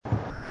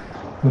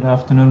Good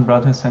afternoon,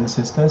 brothers and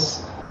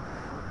sisters.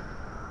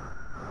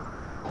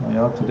 How are you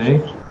all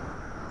today?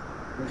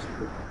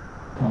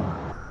 I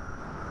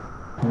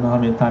don't know how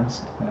many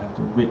times I have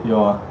to read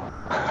your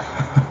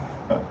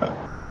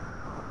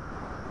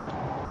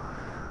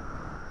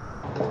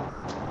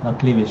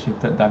Luckily we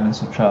shifted Diamond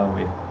Sutra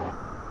away.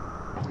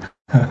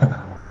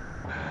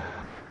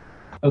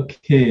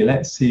 Okay,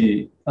 let's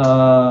see.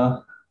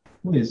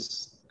 Who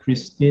is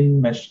Christine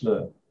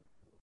Meschler?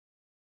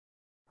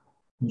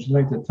 Would you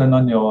like to turn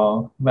on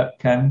your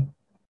webcam?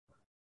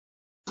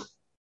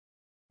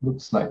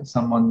 Looks like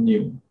someone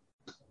new.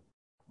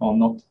 Or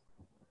not.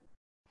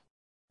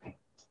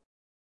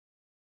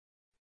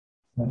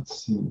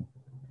 Let's see.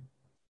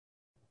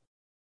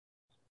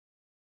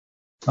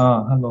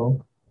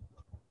 Hello.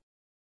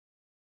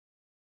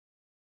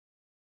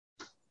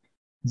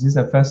 Is this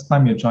the first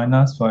time you join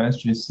us for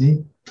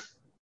SGC?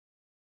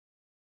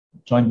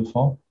 Joined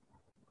before?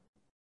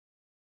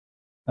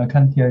 I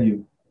can't hear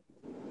you.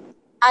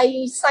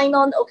 I sign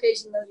on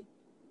occasionally.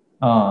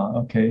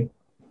 Okay.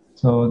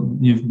 So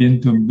you've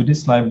been to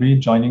Buddhist Library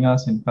joining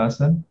us in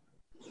person?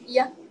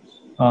 Yeah.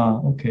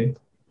 Okay.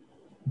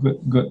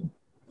 Good.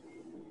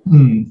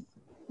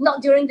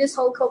 Not during this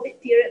whole COVID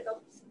period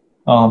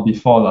though.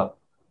 Before lah.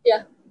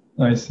 Yeah.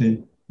 I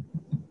see.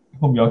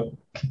 Hope you're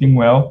keeping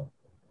well.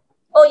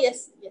 Oh,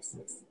 yes.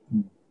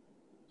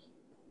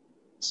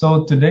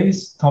 So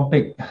today's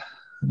topic,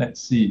 let's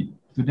see.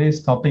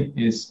 Today's topic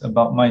is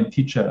about my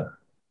teacher.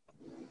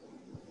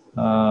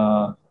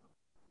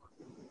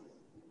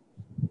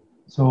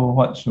 So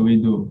what should we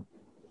do?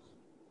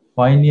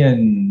 怀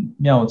念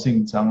妙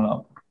境长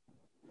老.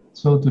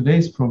 So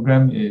today's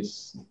program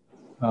is,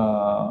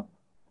 I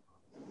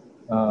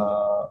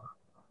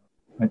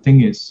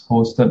think it's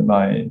hosted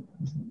by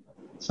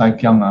Sai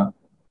Kiang.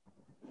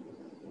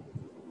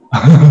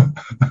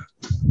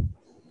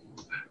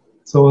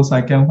 So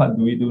Sai Kiang, what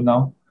do we do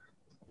now?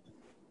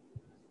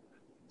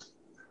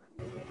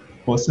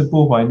 我是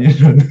不怀念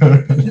人的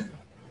人。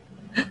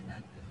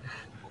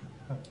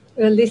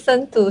We'll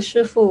listen to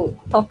师父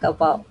talk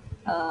about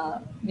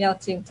妙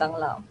境长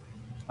老。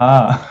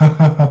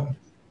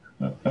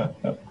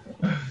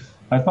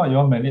I thought you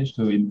all managed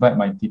to invite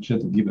my teacher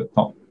to give a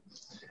talk.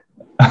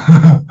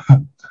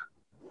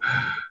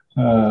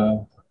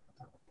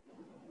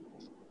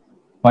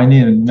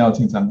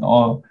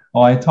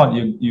 Or I thought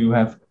you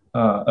have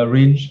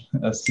arranged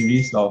a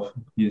series of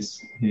his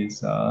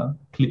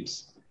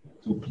clips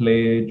to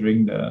play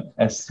during the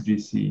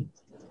SGC.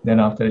 Then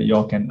after that, you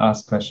all can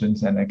ask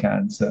questions and I can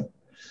answer.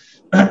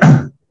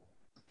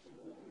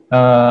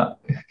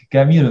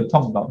 Get me to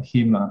talk about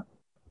him,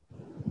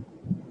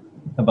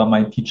 about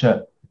my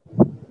teacher.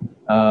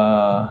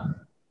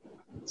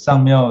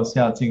 上妙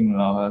下静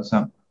老和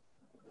尚，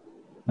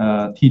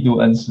剃度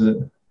恩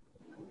师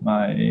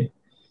my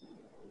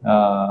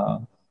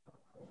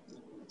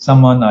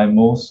someone I'm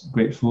most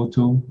grateful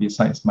to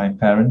besides my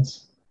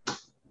parents.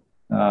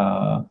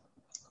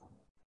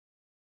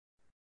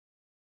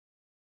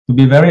 To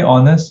be very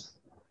honest,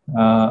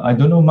 I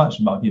don't know much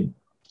about him.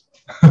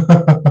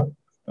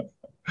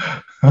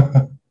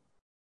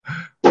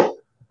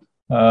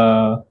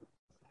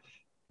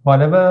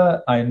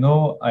 Whatever I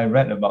know, I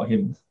read about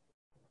him.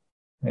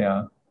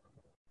 Yeah.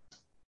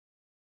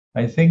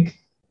 I think,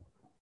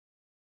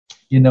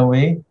 in a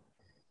way,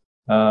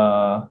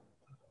 on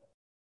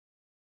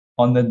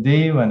the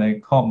day when I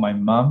called my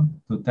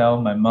mom to tell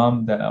my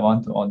mom that I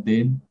want to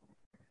ordain,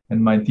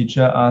 and my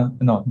teacher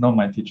asked, no, not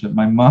my teacher,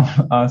 my mom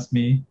asked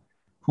me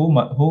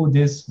who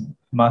this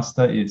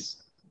master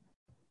is.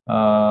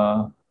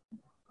 I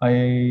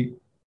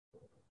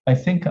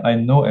think I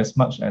know as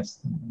much as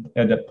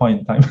at that point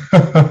in time.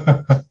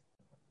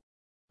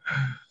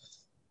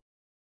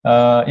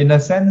 In a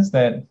sense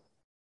that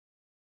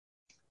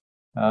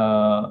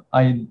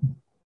I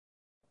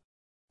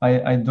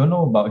don't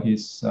know about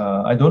his,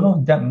 I don't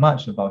know that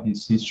much about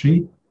his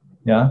history.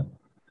 Yeah.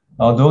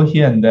 Although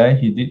here and there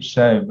he did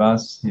share with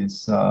us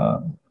his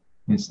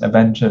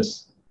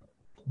adventures.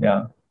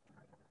 Yeah.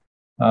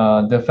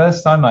 The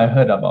first time I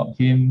heard about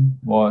him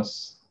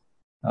was,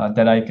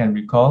 that I can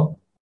recall,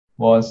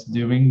 was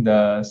during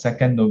the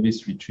second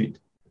novice retreat.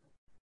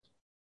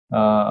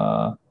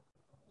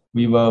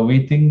 We were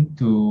waiting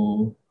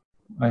to,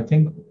 I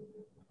think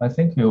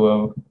we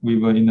were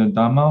in the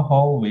Dharma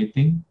hall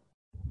waiting,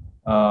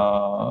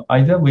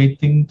 either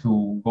waiting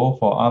to go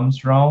for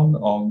alms round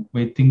or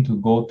waiting to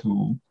go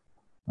to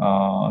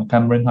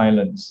Cameron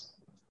Highlands.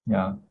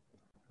 Yeah.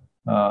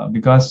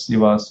 Because it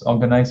was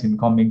organized in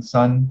Coming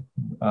Sun,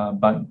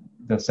 but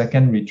the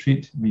second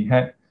retreat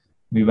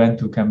we went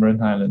to Cameron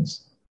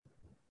Highlands.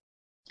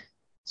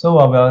 So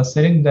while we were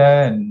sitting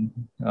there and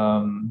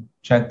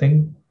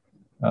chatting,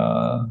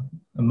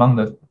 among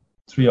the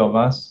three of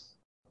us,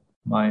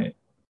 my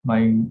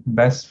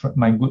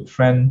good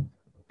friend,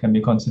 can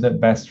be considered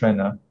best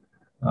friend,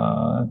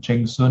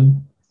 Cheng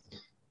Sun,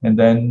 and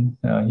then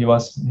he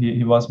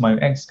was my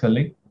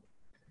ex-colleague,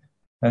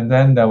 and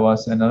then there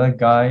was another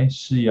guy,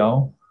 Shi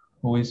Yao,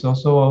 who is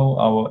also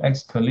our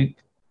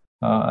ex-colleague,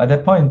 At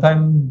that point in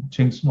time,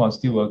 Cheng Sun was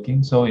still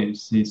working, so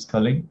is his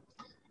colleague.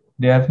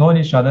 They have known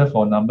each other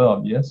for a number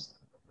of years.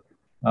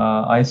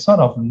 I sort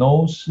of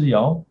know Shi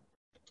Yao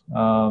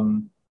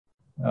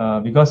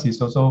because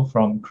he's also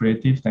from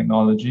creative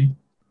technology.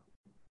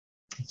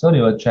 So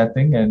they were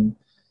chatting, and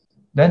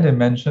then they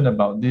mentioned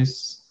about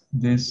this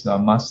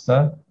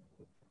master,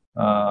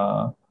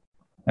 and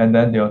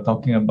then they were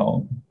talking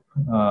about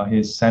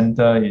his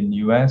center in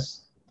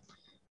US,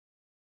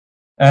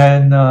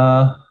 and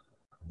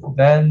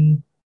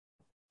then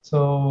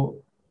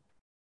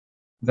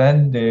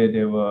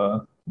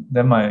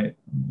my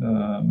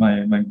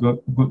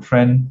good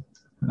friend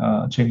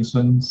Cheng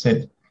Sun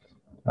said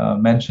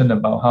mentioned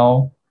about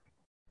how,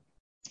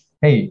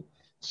 hey,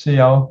 是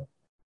要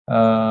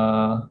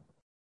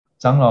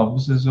长老不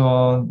是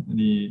说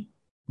你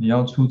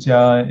要出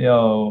家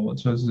要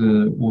就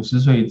是50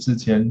岁之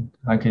前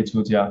还可以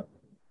出家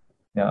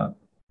，yeah,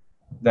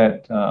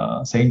 that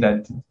saying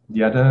that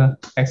the other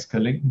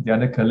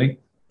colleague,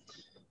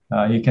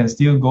 he can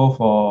still go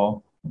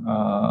for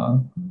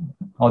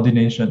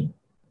ordination,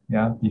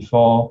 yeah,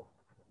 before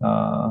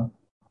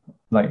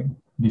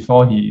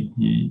before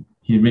he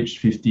reached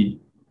 50,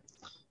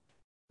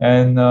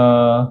 and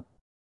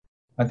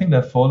I think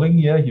the following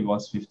year he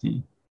was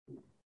 50,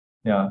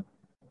 yeah.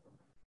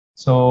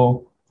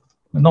 So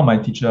not my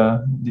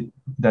teacher,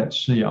 that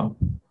Shi Yao.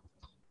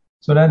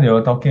 So then they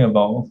were talking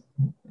about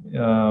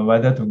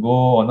whether to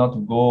go or not to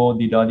go,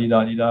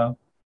 dida.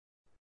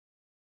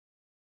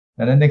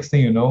 And then next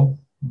thing you know,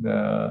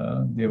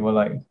 they were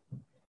like,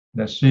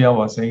 the Shi Yao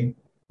was saying,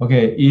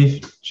 okay,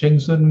 if Cheng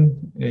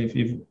Sun, if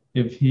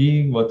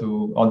he were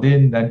to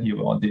ordain, then he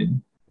will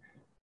ordain.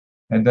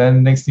 And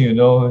then next thing you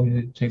know,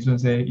 Cheng Sun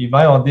say, if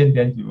I ordain,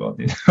 then he will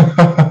ordain.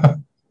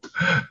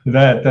 Then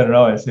I turn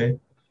around and say,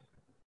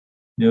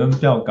 你们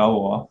不要搞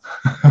我啊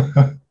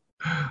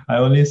I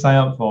only sign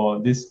up for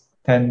this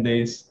 10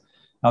 days.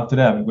 After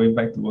that, I'm going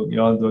back to work.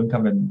 You all don't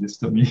come and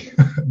disturb me.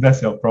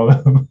 That's your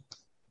problem.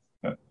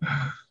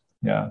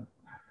 Yeah.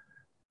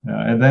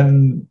 And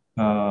then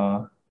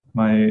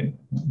my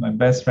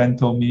best friend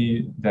told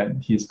me that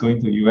he's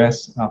going to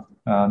US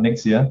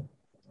next year,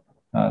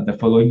 the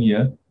following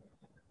year,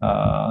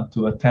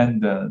 to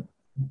attend the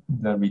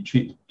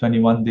retreat,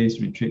 21 days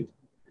retreat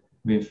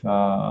with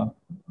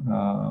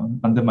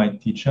under my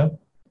teacher.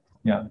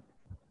 Yeah.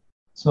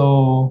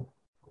 So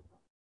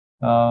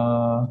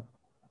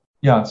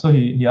yeah, so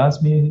he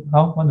asked me,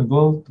 how want to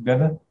go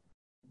together?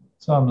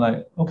 So I'm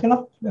like, okay,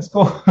 let's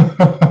go.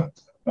 I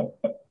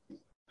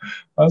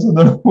also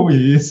don't know who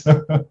he is.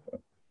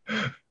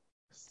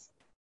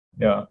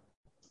 Yeah,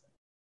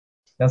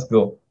 let's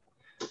go.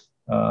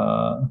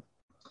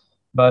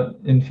 But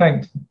in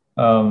fact,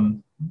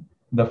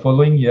 the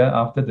following year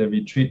after the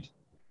retreat,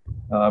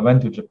 I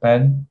went to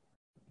Japan,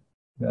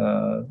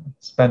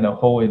 spent a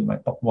hole in my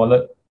top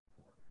wallet.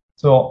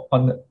 So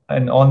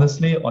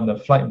honestly, on the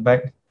flight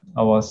back,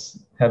 I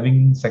was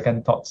having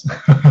second thoughts.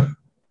 I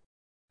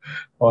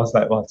was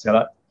like, wow,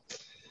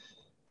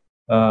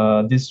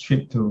 this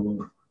trip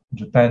to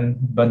Japan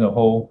burn a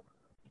hole.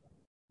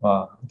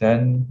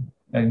 Then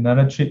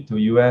another trip to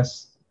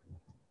US,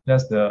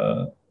 just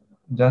the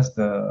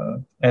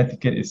air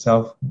ticket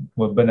itself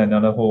will burn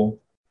another hole.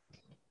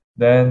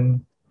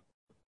 Then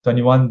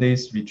 21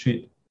 days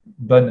retreat,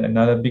 burn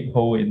another big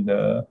hole in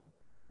the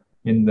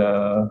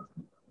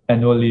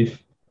annual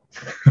leave.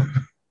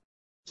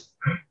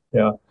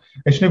 Yeah,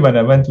 actually, when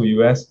I went to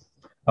US,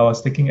 I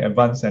was taking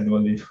advanced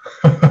annual leave.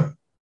 I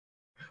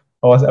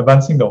was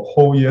advancing the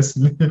whole year's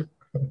leave,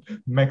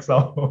 max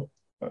out.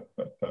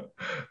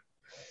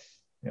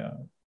 Yeah,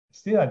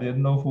 still I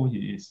didn't know who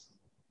he is.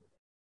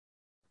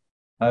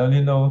 I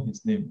only know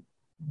his name,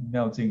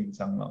 Miao Jing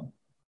Zhanglao.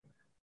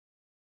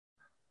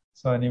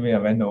 So anyway, I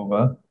went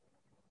over.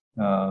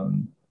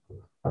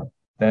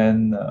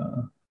 Then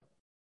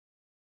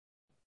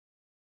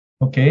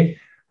okay,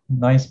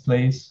 nice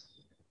place.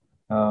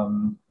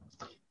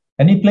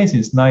 Any place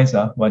is nice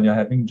when you're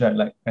having jet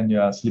lag and you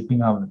are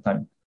sleeping half the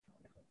time.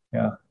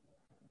 Yeah,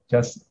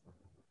 just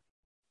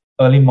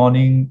early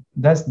morning.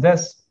 That's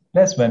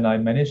when I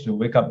managed to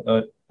wake up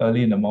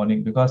early in the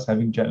morning because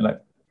having jet lag.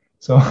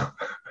 So,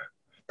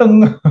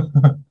 then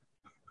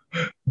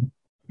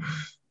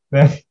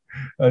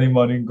early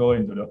morning go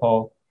into the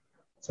hall.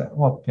 It's like,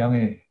 what,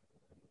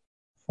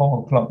 4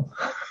 o'clock.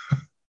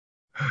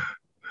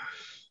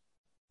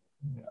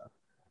 Yeah.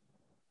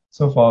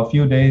 So for a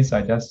few days,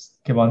 I just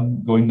keep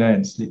on going there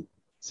and sleep.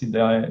 Sit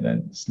there and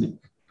then sleep.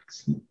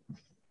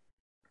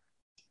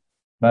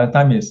 By the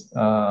time it's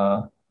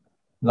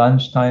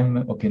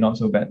lunchtime, okay, not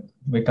so bad.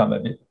 Wake up a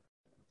bit.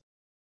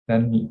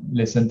 Then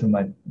listen to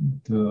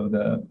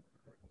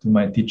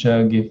my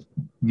teacher give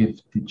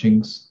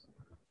teachings.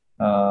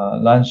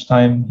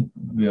 Lunchtime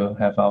we'll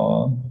have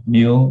our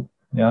meal.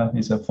 Yeah,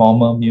 it's a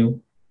formal meal.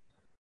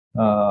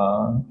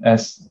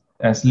 As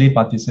lay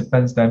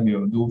participants, then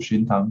we'll do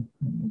Xuntang,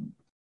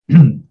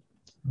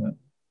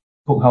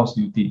 cookhouse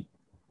duty.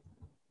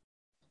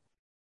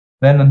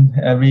 Then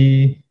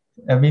every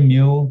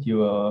meal he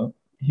will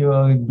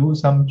do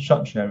some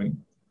short sharing.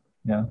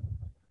 Yeah.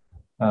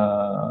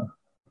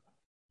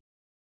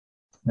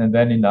 And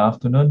then in the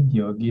afternoon,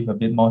 he will give a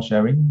bit more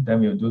sharing.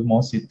 Then we'll do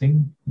more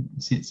sitting.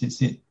 Sit, sit,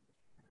 sit.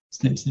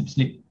 Sleep, sleep,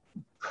 sleep.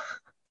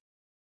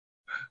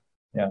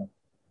 Yeah.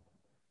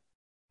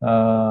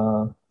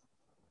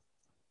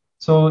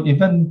 So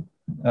even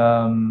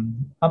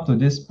up to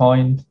this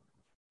point,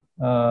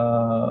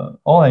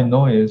 all I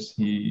know is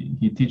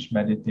he teach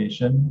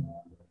meditation.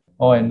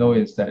 All I know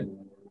is that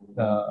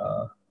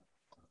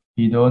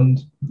he don't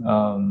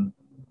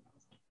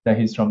that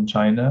he's from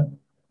China,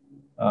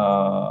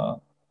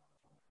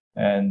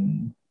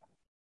 and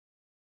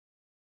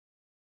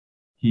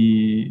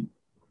he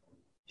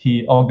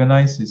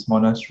organized his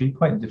monastery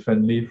quite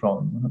differently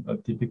from a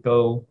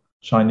typical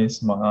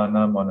Chinese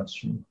Mahayana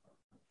monastery.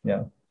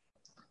 Yeah,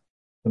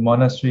 the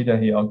monastery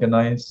that he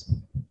organized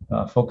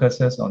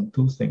focuses on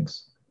two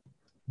things.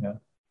 Yeah,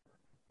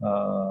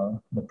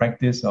 the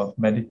practice of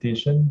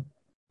meditation,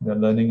 the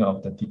learning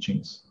of the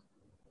teachings.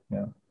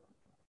 Yeah,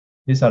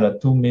 these are the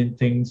two main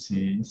things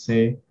he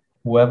say.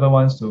 Whoever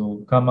wants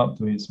to come up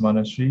to his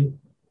monastery,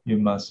 you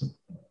must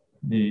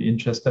be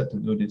interested to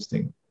do this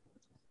thing.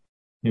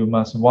 You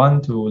must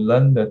want to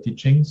learn the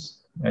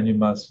teachings and you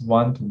must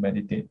want to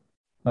meditate.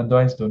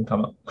 Otherwise, don't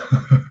come up.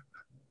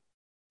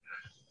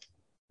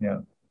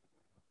 Yeah.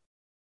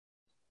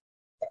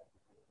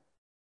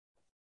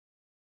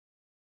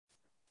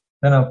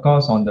 Then, of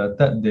course, on the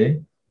third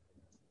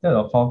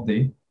or fourth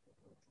day,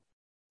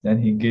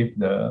 then he gave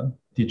the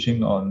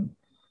teaching on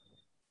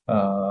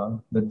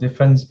the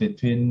difference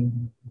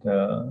between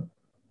the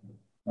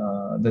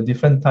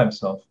different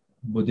types of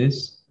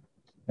Buddhists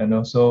and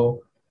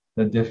also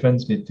the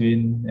difference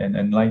between an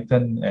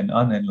enlightened and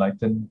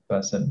unenlightened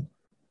person.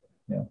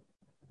 Yeah,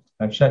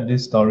 I've shared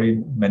this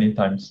story many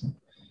times.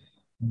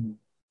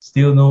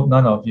 Still,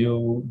 none of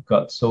you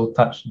got so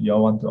touched you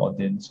all want to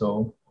ordain,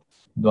 so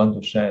don't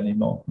want to share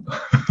anymore.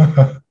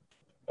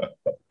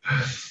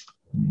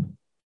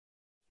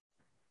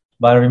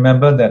 But I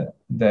remember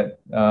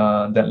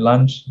that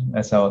lunch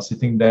as I was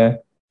sitting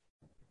there.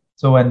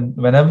 So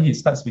whenever he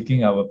starts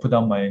speaking, I will put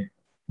down my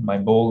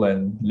bowl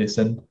and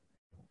listen.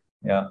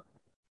 Yeah.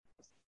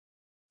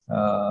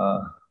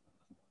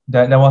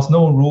 There was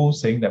no rule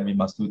saying that we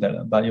must do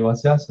that, but it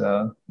was just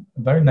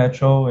very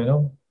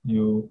natural.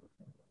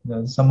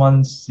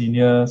 Someone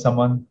senior,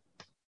 someone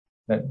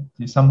that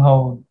you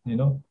somehow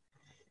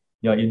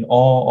you're in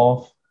awe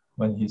of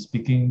when he's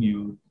speaking.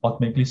 You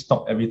automatically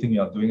stop everything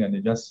you're doing and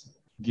you just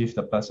give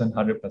the person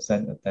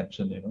 100%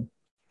 attention.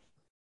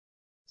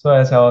 So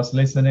as I was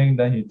listening,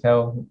 then he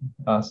tell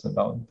us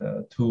about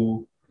the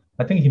two.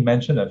 I think he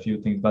mentioned a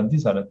few things, but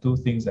these are the two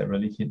things that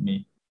really hit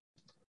me.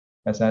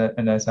 As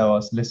I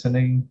was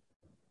listening,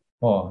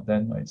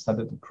 then I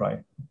started to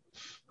cry.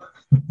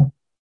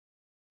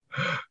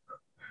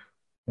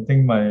 I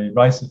think my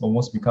rice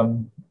almost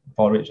become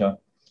porridge.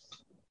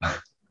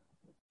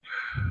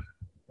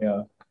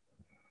 Yeah.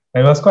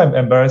 And it was quite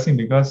embarrassing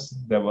because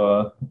there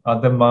were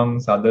other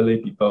monks, other lay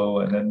people,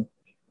 and then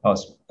I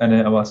was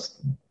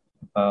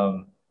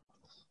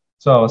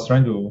so I was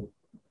trying to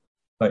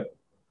like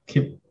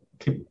keep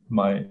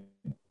my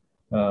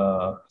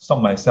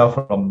stop myself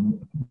from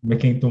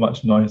making too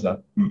much noise.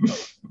 And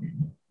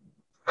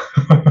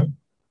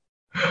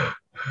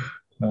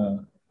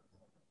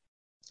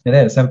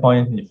then at some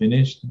point he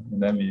finished,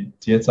 and then we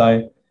结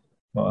斋,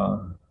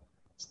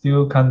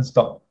 still can't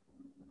stop.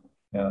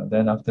 Yeah.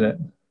 Then after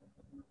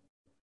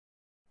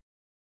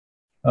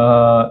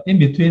that, in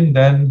between,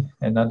 then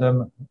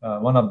another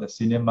one of the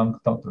senior monks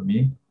talked to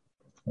me,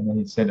 and then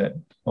he said that,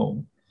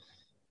 "Oh,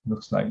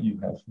 looks like you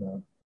have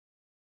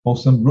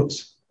wholesome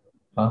roots.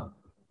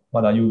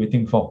 What are you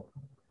waiting for?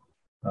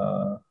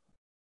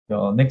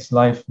 Your next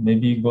life,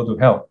 maybe go to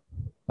hell.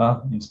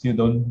 You still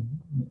don't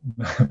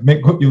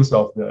make good use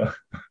of the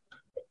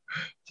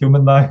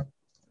human life."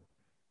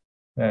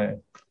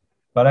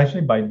 But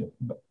actually,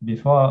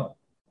 before,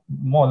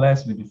 more or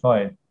less before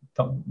I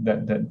talk,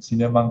 that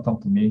senior monk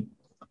talked to me,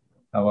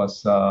 I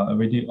was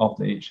already off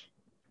the age.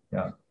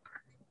 Yeah.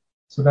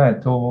 So then I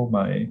told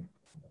my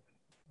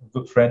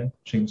good friend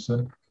Ching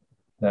Sun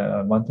that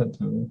I wanted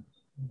to,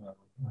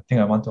 I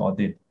think I want to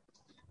ordain.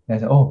 And I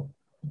said, "Oh,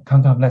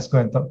 come, let's go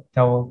and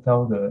tell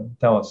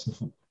our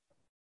Sifu."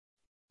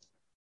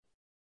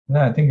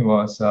 Then I think it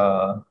was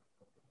the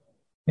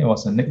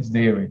next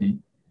day already.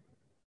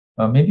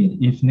 Maybe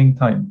evening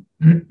time.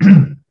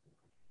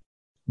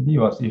 Maybe it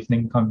was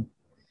evening time.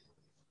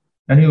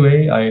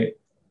 Anyway, I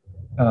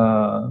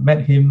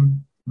met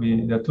him.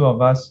 The two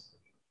of us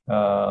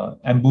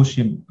ambush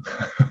him.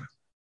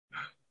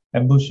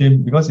 Ambush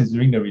him because it's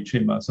during the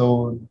retreat,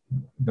 so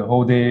the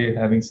whole day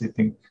having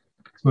sitting.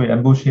 So we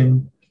ambush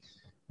him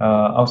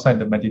outside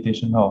the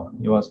meditation hall.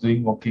 He was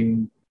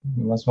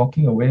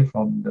walking away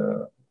from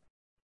the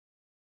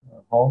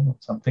hall or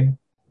something.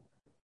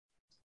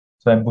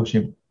 So I ambush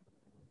him.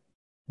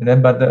 And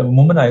then, but the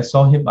moment I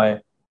saw him,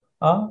 I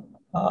I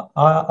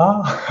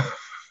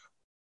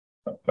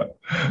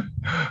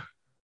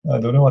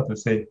don't know what to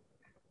say.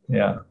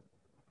 Yeah.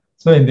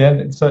 So in the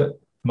end,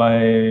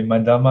 my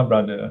Dharma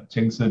brother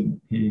Cheng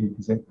Sun, he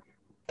said,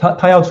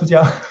 他要出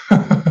家.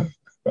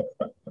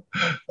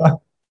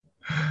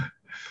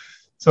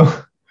 so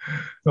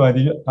I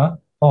did,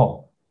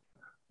 oh,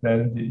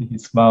 then he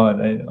smiled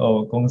and then,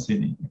 oh, 恭喜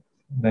你.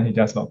 Then he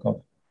just walked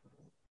off.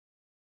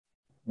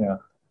 Yeah.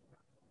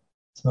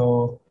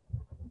 So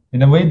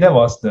in a way, that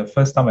was the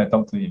first time I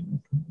talked to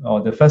him,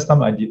 or the first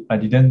time I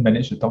didn't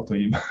manage to talk to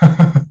him.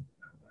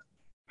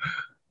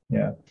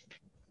 Yeah.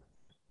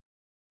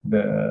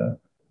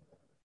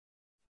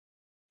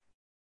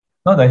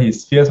 Not that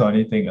he's fierce or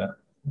anything,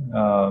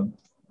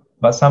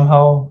 but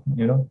somehow,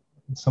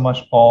 so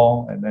much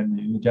awe, and then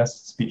you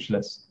just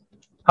speechless.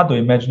 Hard to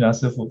imagine a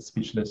Sifu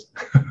speechless.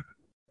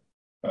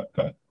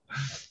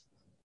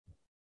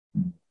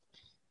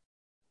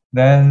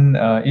 Then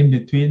in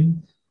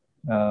between,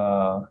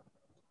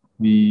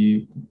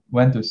 we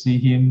went to see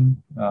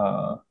him.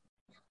 I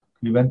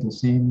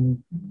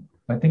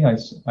think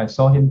I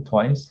saw him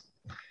twice.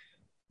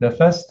 The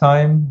first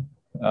time,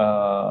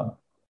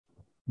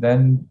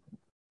 then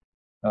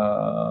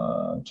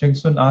Cheng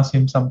Sun asked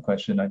him some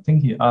question. I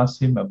think he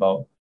asked him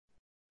about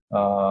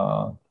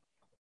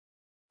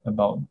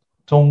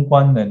中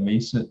观 and 唯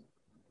识.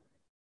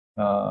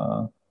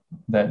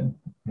 That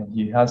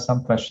he has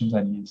some questions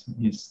and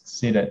he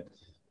said that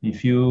he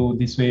feel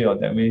this way or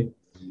that way.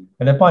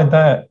 At that point in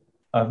time,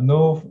 I have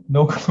no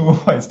clue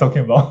what he's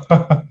talking about.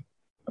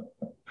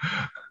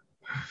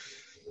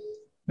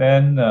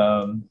 Then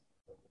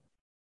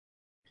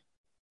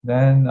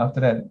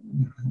after that,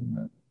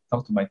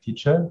 talked to my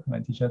teacher. My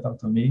teacher talked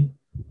to me.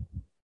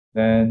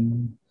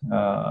 Then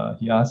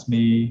he asked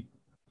me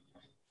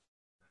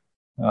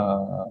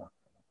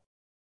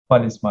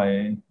what is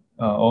my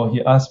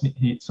he asked me,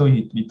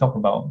 he talked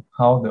about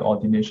how the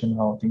ordination,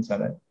 how things like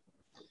that.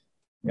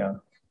 Yeah.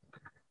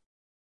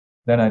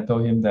 Then I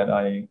told him that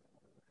I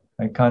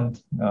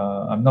can't,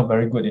 I'm not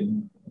very good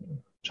in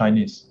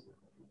Chinese.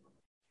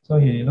 So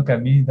he looked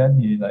at me, then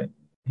he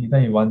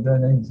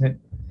wondered, and then he said,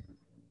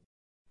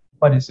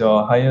 what is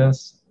your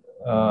highest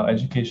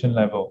education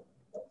level?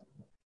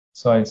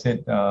 So I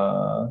said,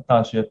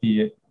 大学毕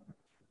业.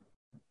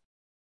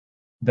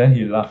 Then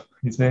he laughed.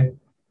 He said,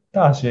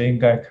 大学应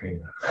该可以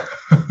了.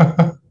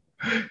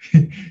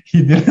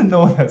 He didn't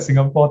know that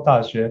Singapore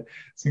大学,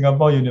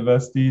 Singapore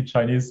University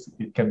Chinese,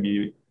 it can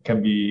be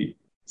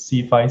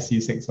C5,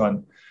 C6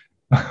 one.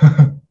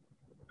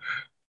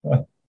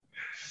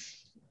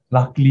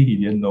 Luckily, he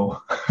didn't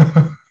know.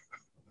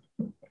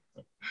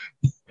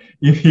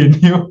 If he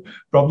knew,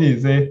 probably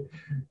he'd say,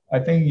 I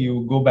think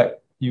you go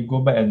back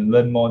and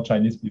learn more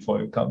Chinese before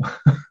you come.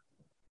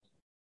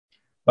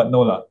 But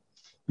no lah,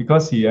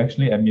 because he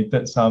actually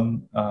admitted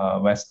some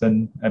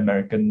Western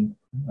American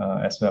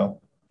as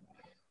well.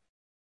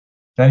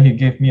 Then he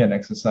gave me an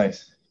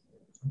exercise.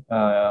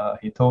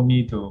 He told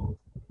me to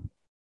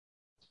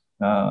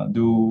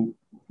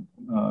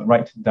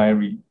write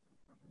diary.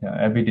 Yeah,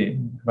 every day,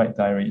 write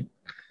diary.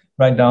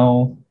 Write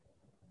down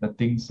the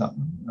things.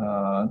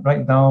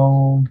 Write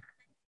down.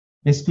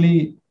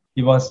 Basically,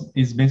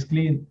 it's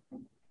basically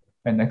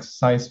an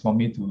exercise for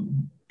me to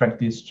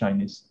practice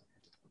Chinese.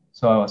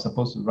 So I was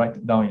supposed to write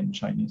it down in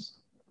Chinese.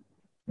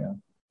 Yeah.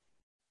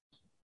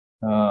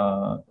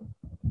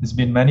 It's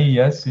been many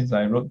years since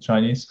I wrote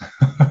Chinese.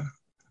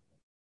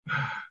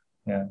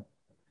 Yeah.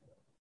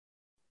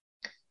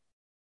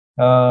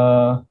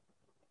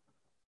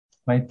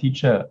 My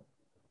teacher.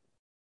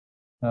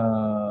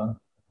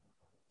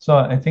 So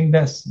I think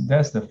that's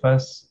the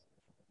first.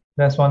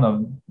 That's the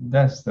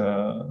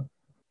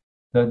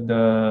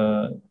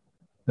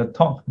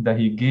talk that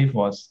he gave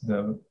was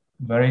the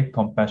very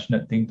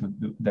compassionate thing to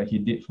do that he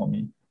did for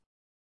me.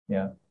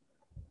 Yeah,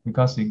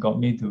 because it got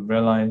me to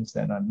realize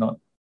that I'm not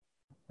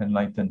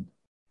enlightened.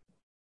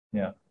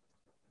 Yeah.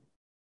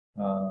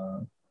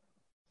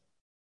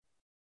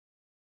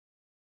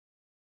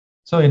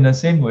 So in the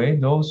same way,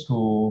 those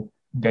who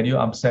get you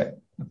upset,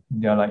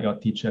 they are like your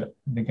teacher.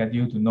 They get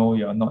you to know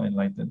you are not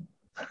enlightened.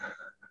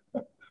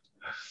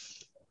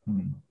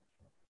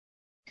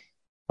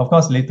 Of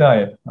course,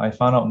 later I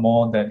found out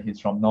more that he's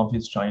from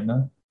Northeast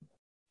China,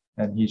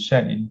 and he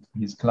shared in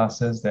his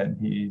classes that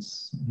he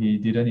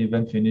didn't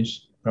even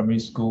finish primary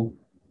school.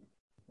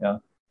 Yeah.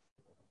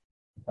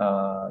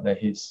 That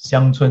he's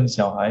乡村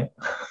小孩.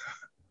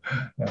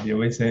 Yeah, he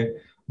always say,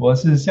 我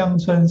是乡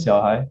村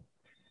小孩，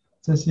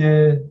这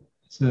些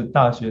是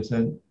大学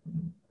生，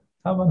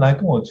他们来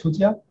跟我出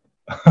家。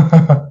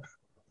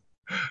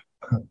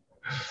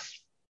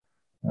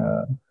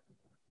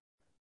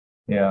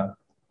Yeah.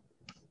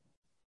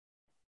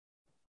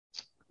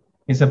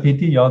 It's a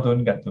pity y'all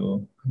don't get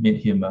to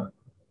meet him.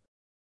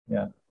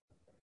 Yeah.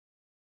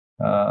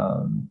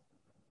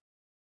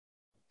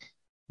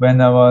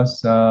 When I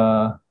was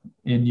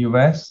in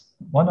US,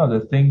 one of the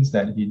things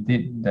that he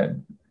did that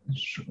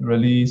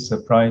really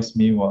surprised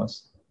me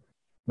was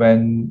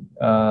when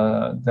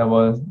there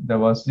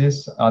was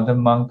this other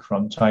monk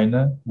from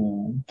China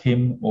who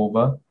came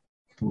over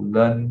to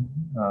learn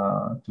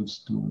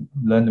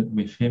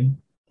with him.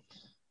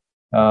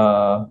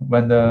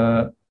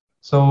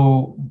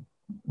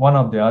 one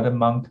of the other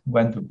monk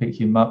went to pick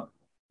him up.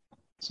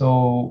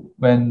 So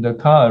when the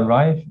car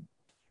arrived,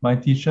 my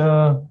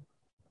teacher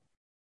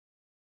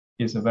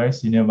is a very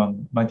senior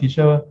monk. My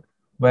teacher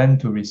went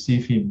to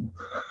receive him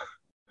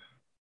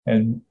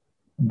and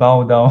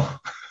bow down.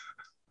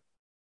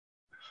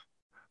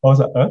 I was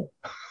like, eh?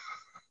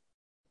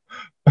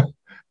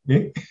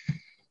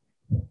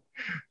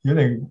 有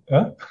点,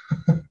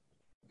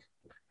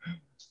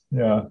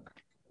 yeah.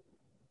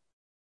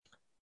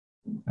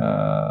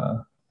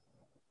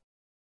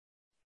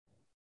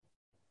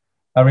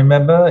 I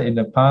remember in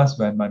the past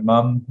when my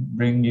mom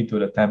bring me to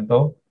the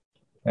temple,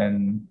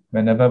 and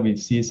whenever we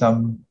see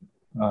some,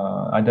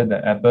 either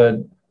the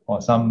abbot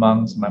or some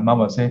monks, my mom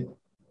would say,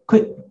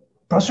 quick,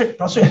 prostrate,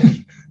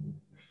 prostrate.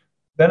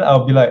 Then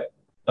I'll be like,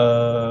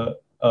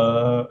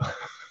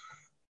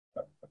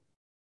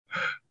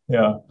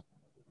 yeah.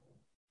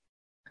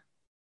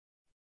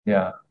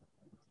 Yeah.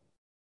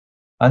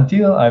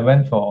 Until I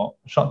went for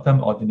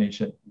short-term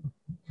ordination.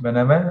 When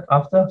I went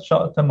after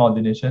short-term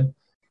ordination,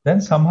 then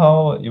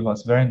somehow it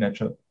was very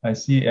natural. I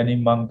see any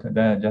monk,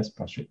 then I just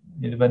prostrate,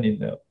 even in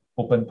the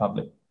open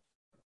public.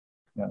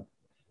 Yeah.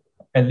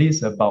 At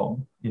least a bow,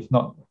 if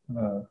not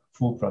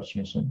full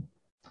prostration.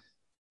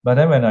 But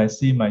then when I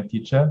see my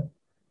teacher,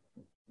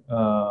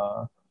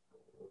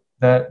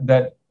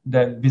 that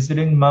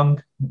visiting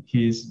monk,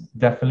 he's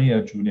definitely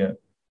a junior.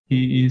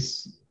 He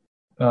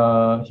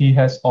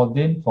has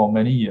ordained for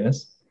many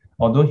years,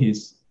 although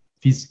he's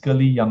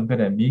physically younger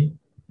than me.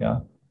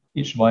 Yeah,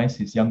 age-wise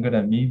he's younger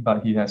than me,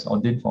 but he has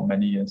ordained for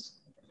many years.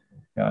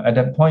 Yeah, at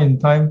that point in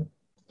time,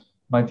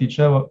 my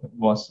teacher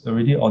was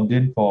already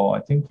ordained for,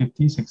 I think,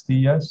 50, 60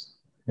 years.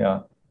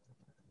 Yeah.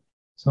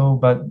 So,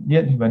 but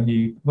yet when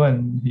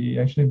he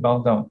actually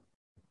bowed down.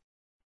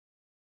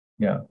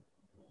 Yeah.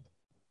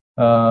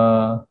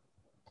 I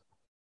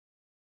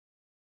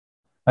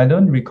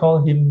don't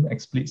recall him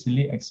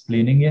explicitly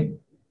explaining it,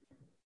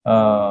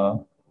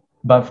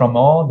 but from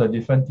all the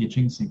different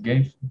teachings he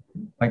gave,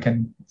 I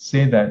can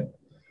say that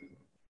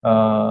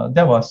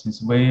that was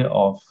his way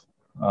of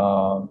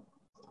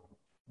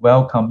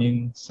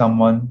welcoming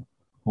someone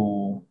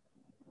who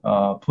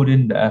put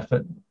in the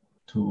effort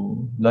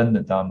to learn the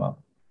Dharma,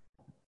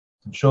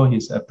 to show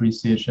his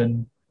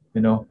appreciation,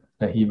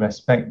 that he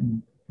respect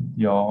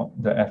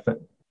the effort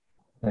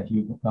that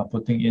you are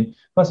putting in.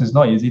 Because it's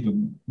not easy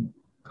to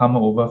come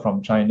over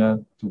from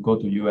China to go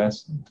to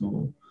US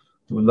to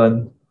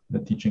learn the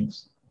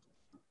teachings.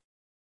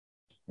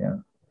 Yeah.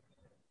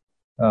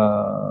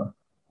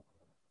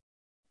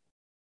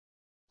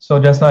 So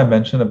just now I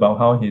mentioned about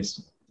how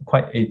he's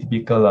quite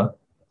atypical.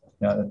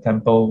 Yeah, the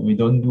temple, we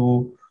don't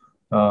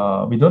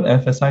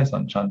emphasize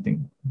on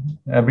chanting.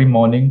 Every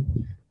morning,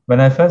 when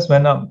I first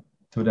went up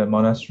to the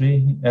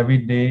monastery, every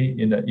day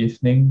in the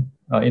evening,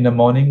 in the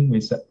morning,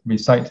 we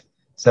recite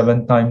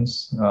 7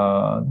 times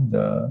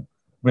the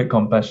Great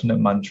Compassionate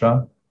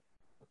Mantra.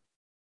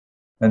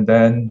 And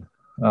then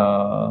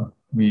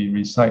we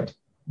recite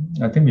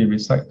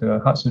the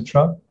Heart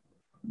Sutra,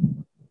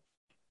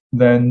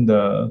 then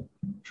the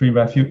Three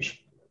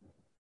Refuge.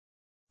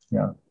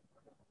 Yeah.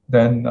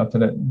 Then after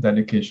that,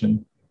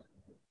 dedication.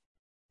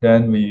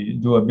 Then we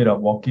do a bit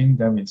of walking,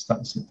 then we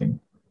start sitting.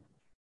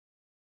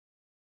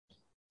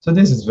 So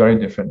this is very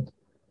different.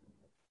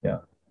 Yeah.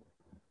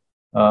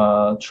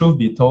 Truth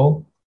be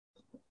told,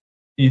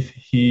 if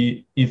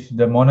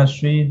the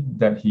monastery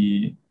that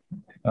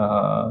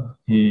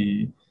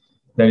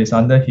that is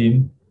under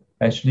him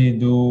actually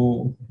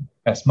do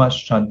as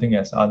much chanting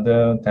as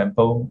other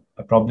temple,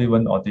 I probably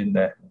wouldn't ordain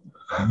there.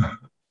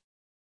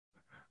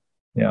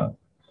 Yeah.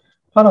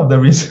 Part of the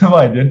reason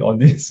why I didn't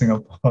ordain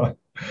Singapore,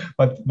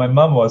 but my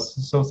mom was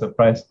so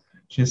surprised.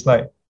 She's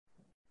like,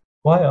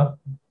 why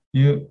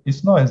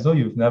it's not as though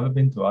you've never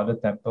been to other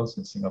temples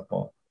in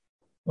Singapore.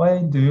 Why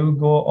do you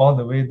go all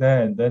the way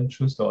there and then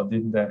choose to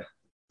ordain there?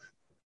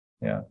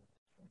 Yeah.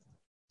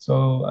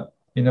 So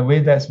in a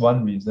way, that's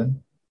one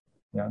reason.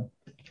 Yeah.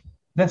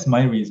 That's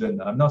my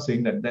reason. I'm not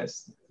saying that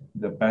that's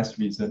the best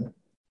reason.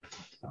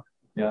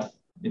 Yeah.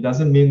 It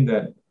doesn't mean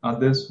that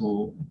others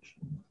who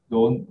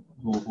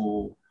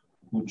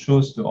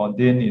choose to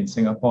ordain in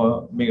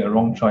Singapore make a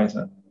wrong choice.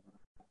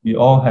 We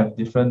all have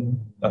different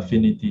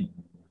affinity.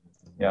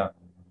 Yeah.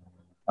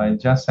 I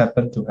just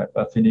happen to have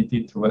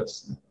affinity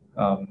towards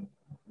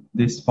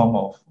this form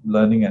of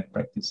learning and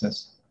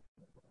practices.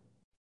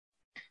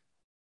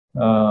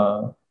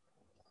 The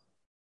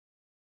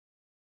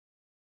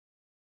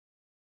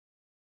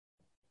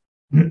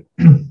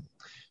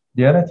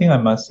other thing I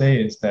must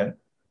say is that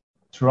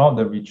throughout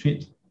the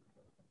retreat,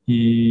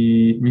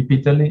 he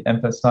repeatedly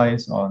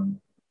emphasized on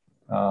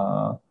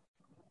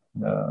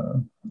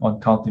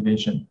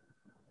cultivation.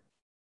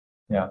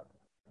 Yeah.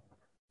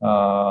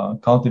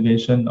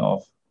 Cultivation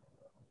of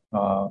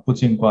不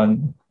净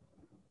观、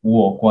无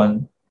我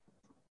观、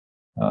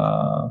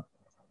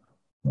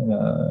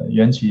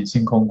缘起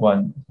性空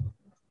观.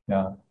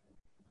 Yeah.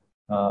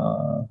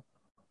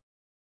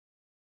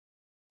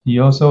 He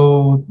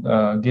also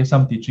gave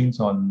some teachings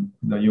on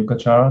the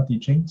Yogacara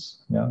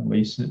teachings. Yeah,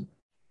 唯识.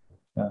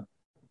 Yeah.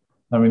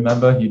 I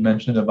remember he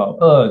mentioned about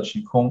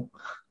Qi Kong.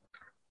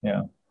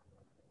 Yeah.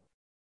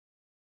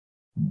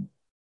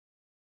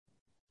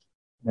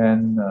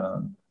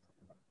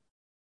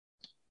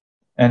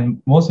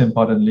 And most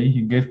importantly,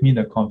 he gave me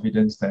the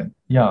confidence that,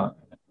 yeah,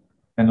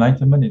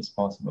 enlightenment is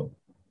possible.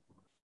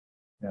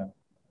 Yeah.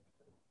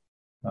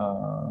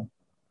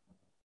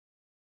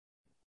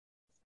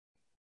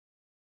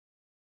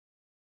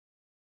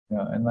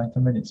 Yeah,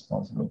 enlightenment is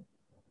possible.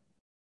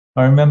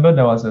 I remember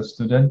there was a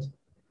student,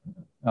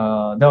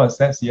 that was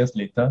 6 years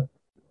later,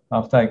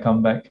 after I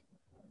come back.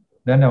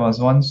 Then there was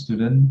one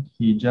student,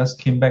 he just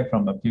came back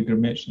from a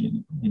pilgrimage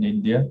in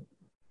India.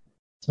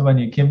 So when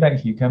he came back,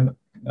 he came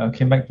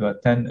back to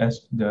attend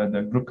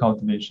the group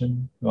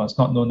cultivation. It was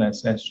not known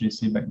as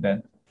SGC back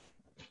then.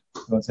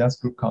 It was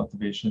just group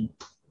cultivation.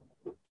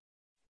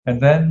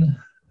 And then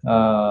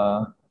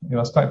it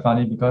was quite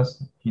funny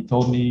because he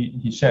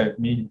shared with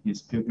me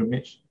his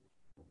pilgrimage.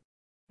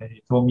 And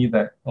he told me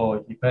that,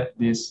 oh, he met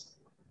this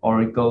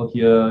oracle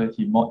here,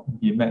 he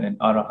met an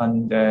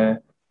Arahant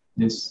there,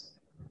 this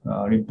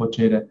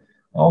Rinpoche there,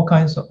 all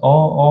kinds of,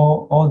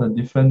 all the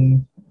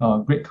different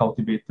great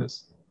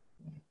cultivators.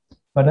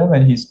 But then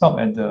when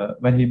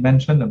he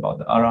mentioned about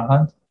the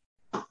Arahant,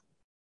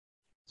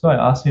 so I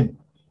asked him,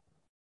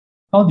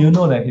 how do you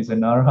know that he's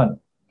an Arahant?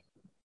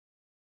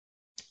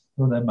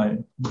 So then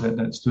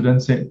that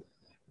student said,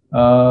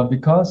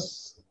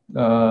 because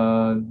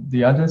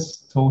the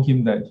others told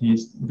him that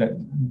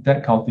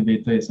that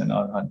cultivator is an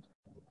Arahant.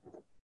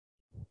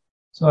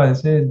 So I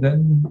said,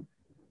 then,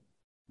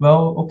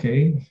 well,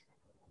 okay.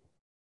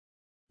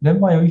 Then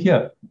why are you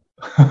here?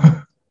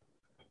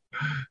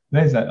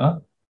 Then he's like, huh?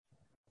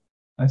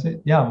 I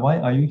said, yeah, why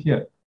are you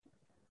here?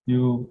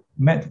 You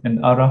met an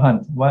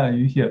Arahant. Why are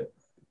you here?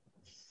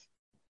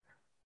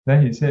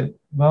 Then he said,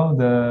 well,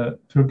 the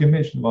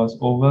pilgrimage was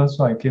over,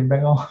 so I came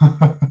back.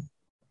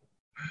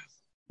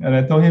 And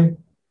I told him,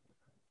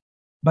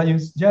 but you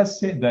just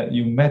said that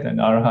you met an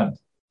Arahant.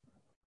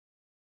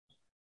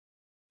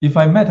 If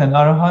I met an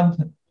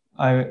Arahant,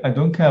 I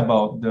don't care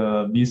about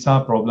the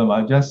visa problem.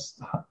 I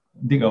just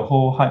dig a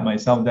hole, hide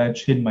myself there,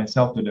 chain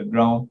myself to the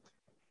ground.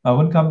 I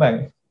won't come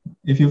back.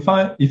 If you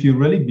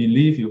really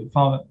believe you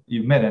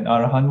met an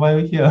Arahant, why are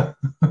you here?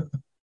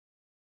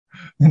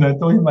 And I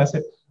told him, I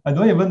said, I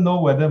don't even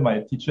know whether my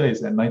teacher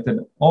is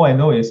enlightened. All I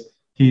know is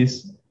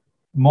he's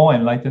more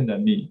enlightened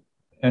than me.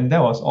 And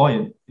that was all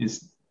it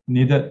is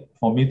needed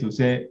for me to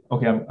say,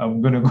 okay,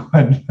 I'm going to go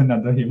and learn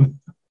under him.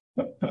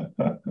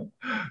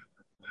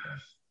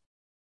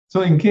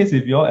 So in case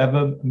if you all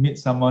ever meet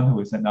someone who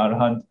is an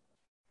Arahant,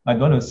 I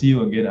don't want to see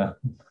you again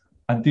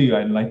until you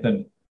are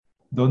enlightened.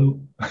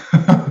 Don't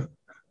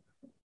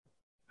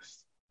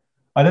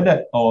either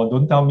that or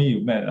don't tell me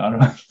you met an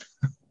Arahant.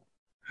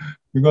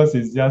 Because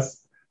it's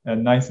just a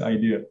nice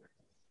idea.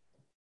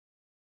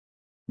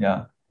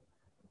 Yeah.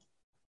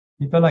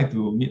 People like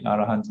to meet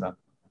Arahants,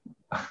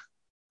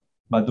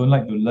 but don't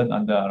like to learn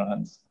under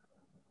Arahants.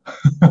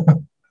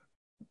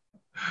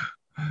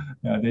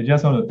 Yeah, they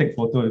just want to take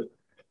photo.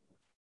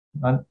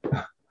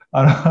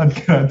 Arahant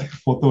can take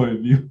photo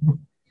with you.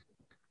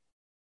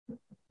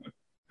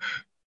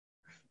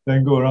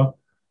 Then go around.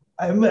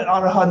 I met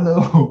Arahant.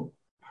 No.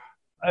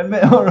 I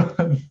met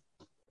Arahant.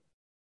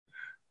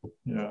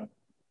 Yeah.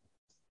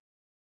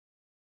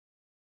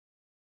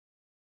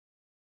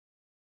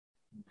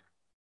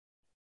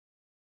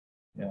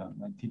 Yeah,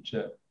 my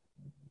teacher.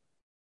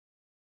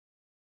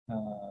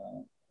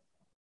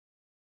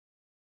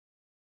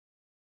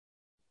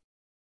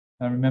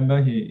 I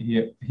remember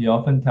he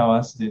often tell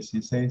us this.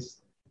 He says,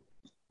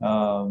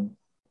 on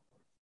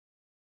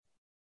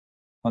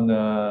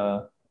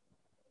the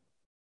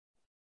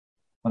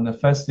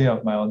first day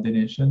of my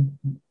ordination,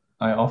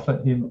 I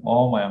offered him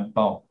all my ang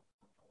pao.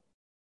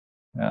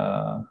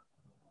 I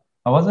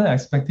wasn't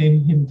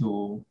expecting him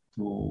to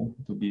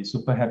be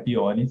super happy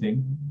or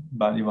anything,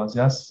 but it was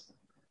just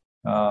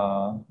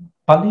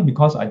partly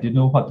because I didn't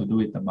know what to do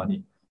with the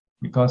money,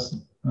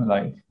 because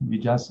I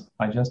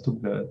just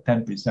took the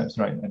 10 precepts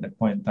right at that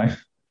point in time.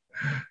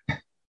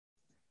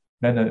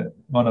 Then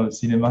one of the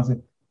senior monks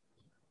said,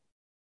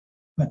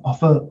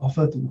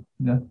 offer to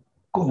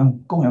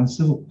供养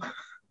师父.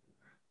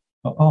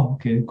 Oh,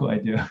 okay, good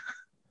idea.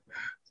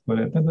 So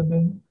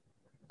then,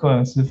 供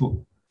养师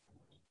父.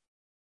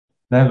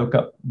 Then I look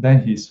up,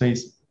 then his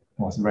face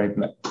was very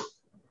black.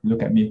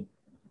 Look at me.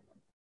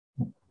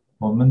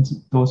 我们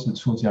都是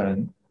出家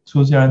人，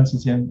出家人之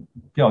间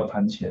不要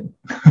谈钱。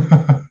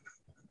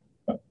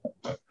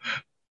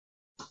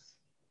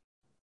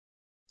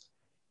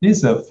This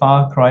is a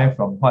far cry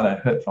from what I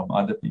heard from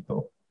other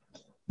people.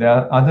 There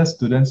are other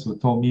students who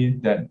told me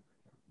that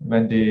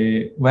when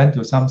they went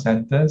to some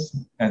centers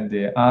and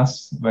they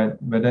asked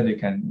whether they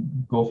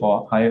can go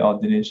for higher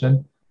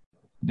ordination,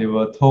 they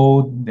were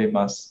told they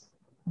must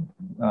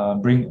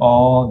bring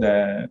all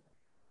their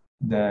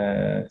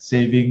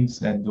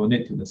savings and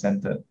donate to the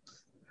center.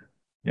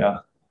 Yeah.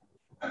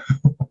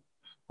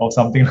 Or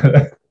something like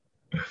that.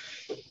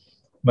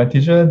 My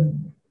teacher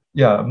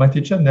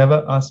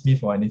never asked me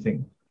for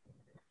anything.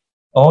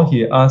 All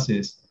he asked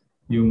is,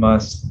 you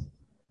must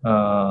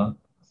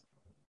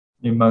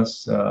you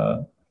must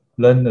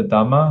learn the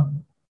Dharma,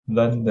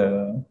 learn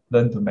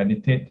to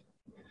meditate.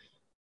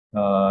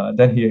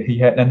 Then he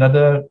had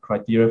another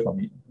criteria for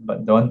me,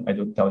 but the one I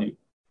don't tell you.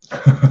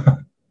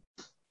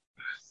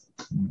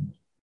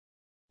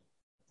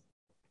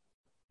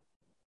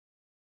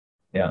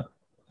 Yeah.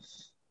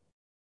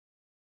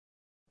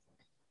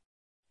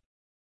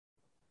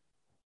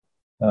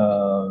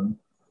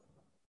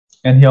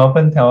 And he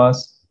often tell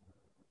us,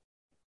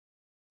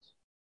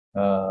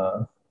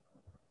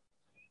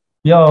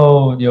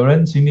 要有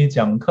人请你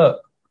讲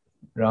课，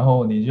然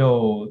后你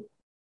就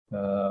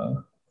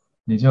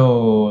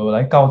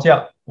来告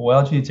假，我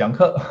要去讲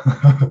课。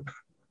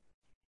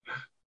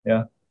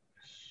Yeah.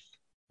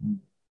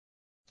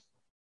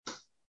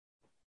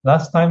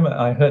 Last time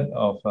I heard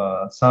of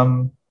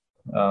some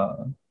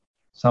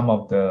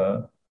of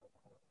the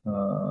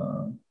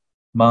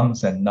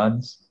monks and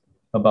nuns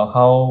about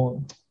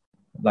how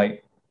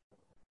like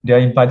they are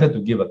invited to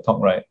give a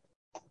talk, right?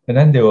 And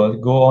then they will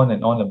go on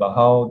and on about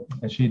how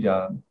actually they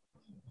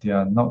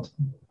are not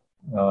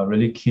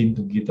really keen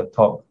to give the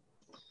talk.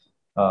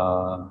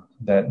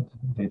 That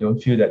they don't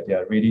feel that they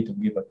are ready to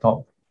give a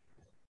talk.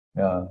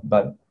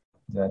 But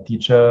the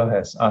teacher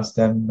has asked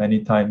them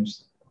many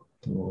times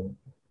to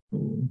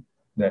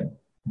that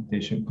they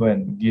should go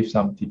and give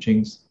some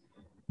teachings.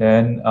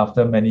 Then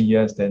after many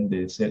years, then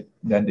they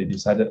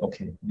decided,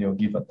 okay, they'll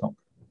give a talk.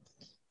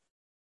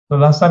 So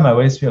last time I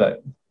always feel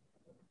like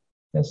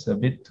that's a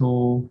bit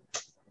too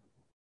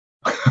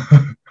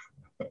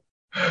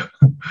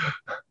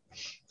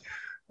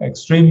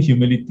extreme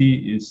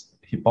humility is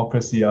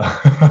hypocrisy.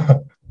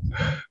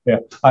 Yeah,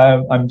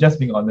 I'm just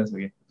being honest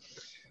again.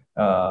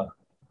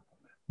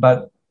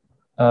 But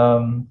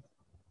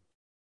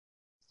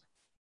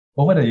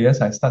over the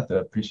years, I start to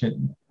appreciate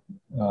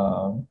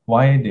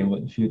why they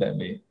would feel that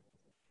way.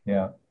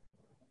 Yeah,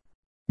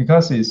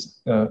 because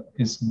it's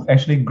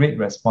actually great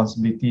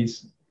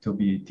responsibilities to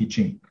be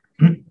teaching.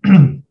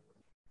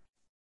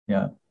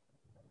 Yeah,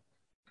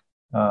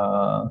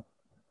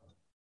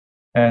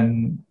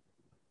 and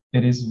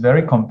it is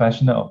very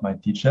compassionate of my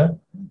teacher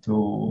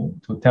to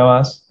tell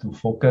us to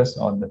focus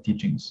on the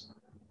teachings,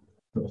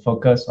 to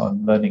focus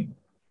on learning.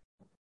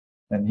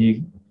 And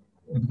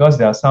because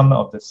there are some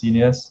of the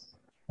seniors,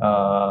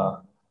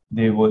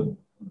 they would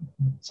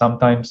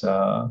sometimes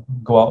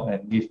go out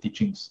and give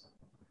teachings.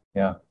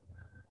 Yeah.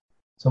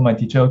 So my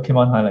teacher came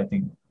on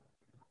highlighting,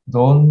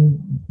 don't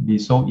be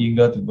so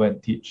eager to go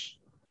and teach.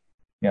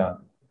 Yeah.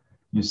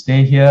 You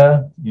stay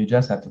here, you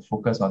just have to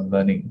focus on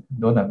learning.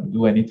 Don't have to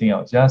do anything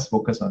else. Just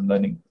focus on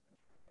learning.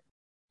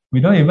 We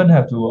don't even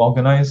have to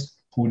organize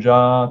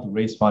puja to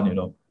raise fund,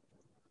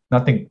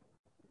 Nothing.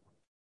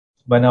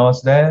 When I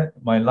was there,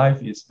 my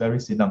life is very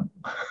sinam.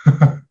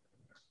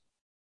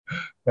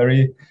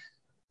 Very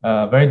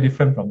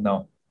different from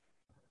now.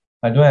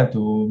 I don't have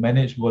to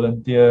manage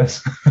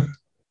volunteers.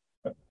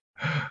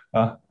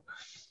 Don't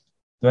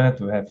have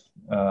to have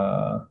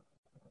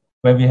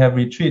when we have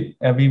retreat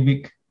every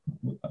week,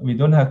 we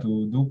don't have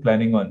to do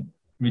planning on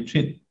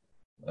retreat.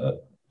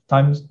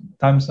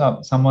 Time's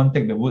up. Someone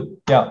take the wood.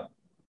 Yeah.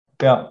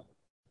 Then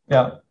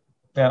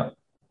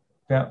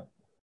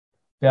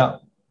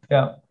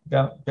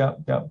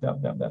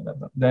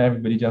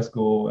everybody just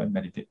go and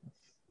meditate.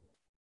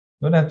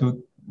 Don't have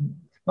to.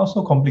 Not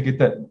so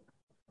complicated.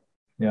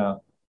 Yeah.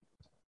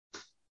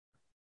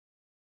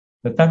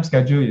 The time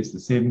schedule is the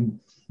same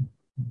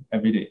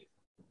every day.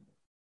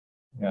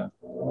 Yeah.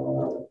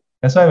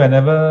 That's why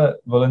whenever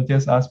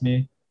volunteers ask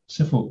me,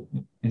 Shifu,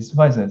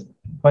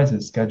 what is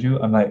the schedule?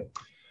 I'm like,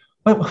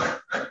 what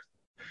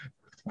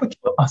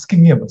keep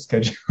asking me about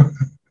schedule?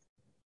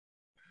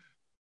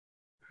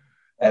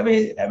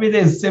 every day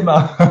is the same.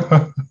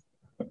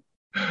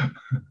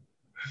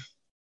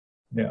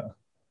 Yeah.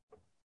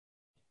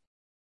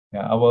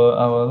 Yeah,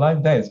 our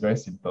life there is very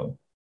simple.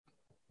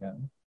 Yeah.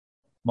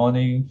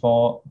 Morning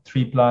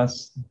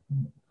 3+,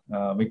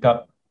 wake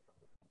up,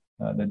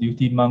 the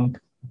duty monk,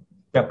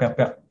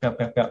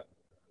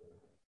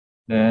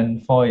 then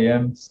 4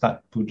 a.m.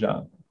 start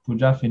puja.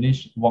 Puja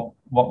finish, walk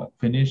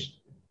finish,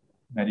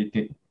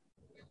 meditate.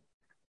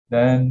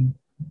 Then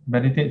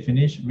meditate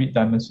finish, read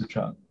Diamond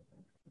Sutra.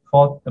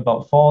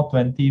 About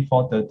 4:20,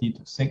 4:30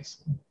 to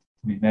 6,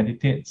 we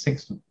meditate.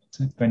 6 to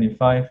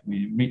 6:25,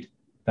 we read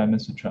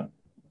Diamond Sutra.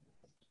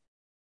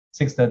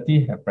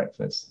 6:30, have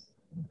breakfast.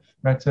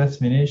 Breakfast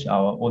finish,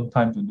 our own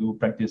time to do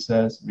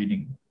practices,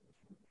 reading.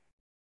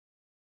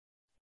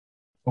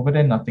 Over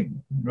there,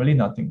 nothing, really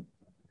nothing.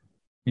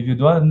 If you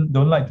don't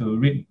like to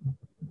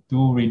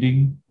do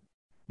reading,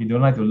 you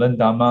don't like to learn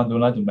Dharma, don't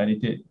like to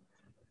meditate,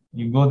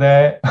 you go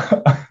there,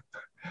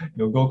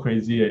 you'll go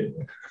crazy.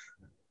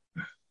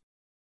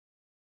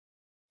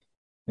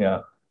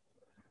 Yeah.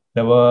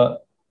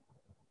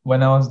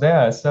 When I was there,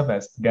 I served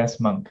as guest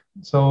monk.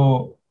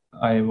 So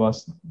I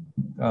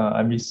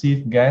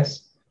received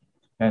guests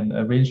and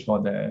arranged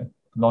for their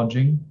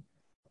lodging.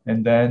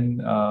 And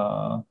then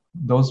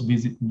those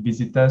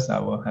visitors, I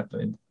will have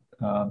to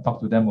talk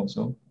to them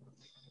also.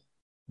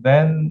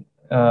 Then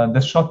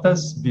the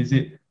shortest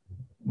visit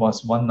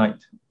was one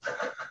night.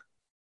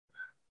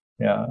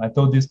 Yeah, I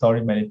told this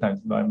story many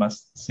times, but I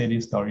must say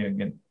this story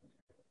again.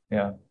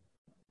 Yeah,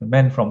 the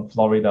man from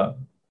Florida.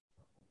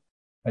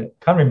 I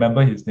can't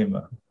remember his name.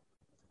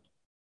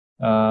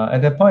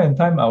 At that point in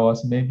time, I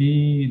was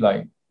maybe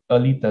like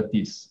early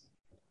 30s.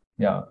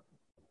 Yeah,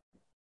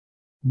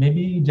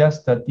 maybe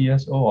just 30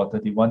 years old or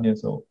 31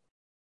 years old.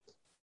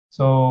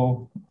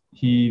 So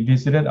he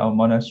visited our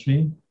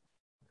monastery.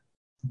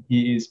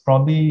 He is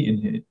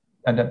probably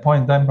at that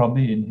point in time,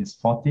 probably in his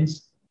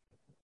 40s.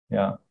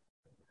 Yeah.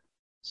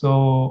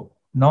 So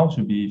now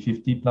should be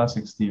 50 plus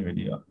 60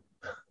 already.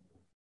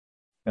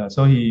 Yeah.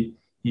 So he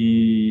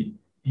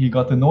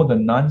got to know the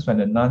nuns when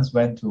the nuns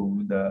went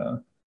to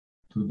the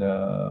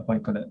what you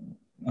call it,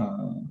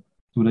 uh,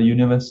 to the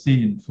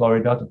university in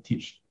Florida to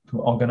teach, to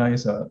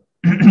organize a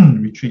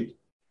retreat.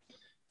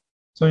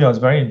 So he was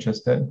very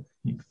interested.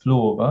 He flew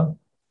over,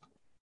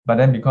 but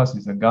then because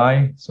he's a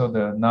guy, so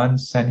the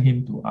nuns sent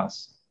him to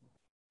us.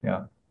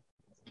 Yeah.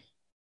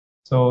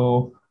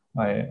 So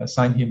I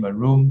assigned him a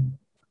room,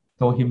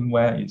 told him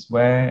where is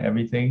where,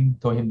 everything,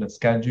 told him the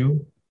schedule,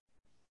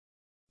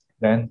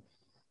 then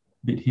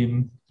bid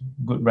him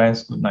good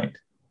rest, good night.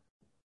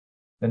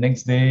 The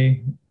next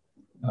day,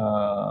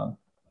 uh,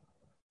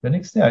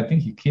 I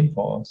think he came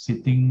for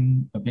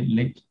sitting a bit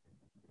late,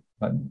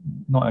 but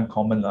not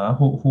uncommon lah.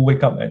 Who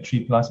wake up at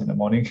 3 plus in the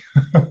morning,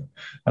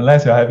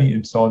 unless you're having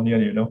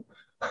insomnia,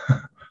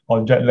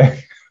 or jet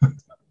lag.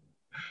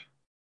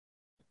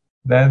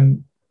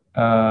 Then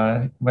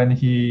when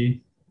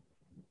he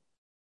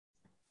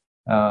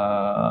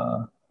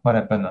what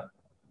happened?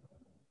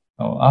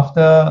 Oh,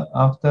 after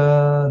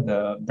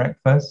the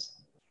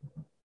breakfast,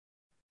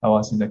 I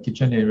was in the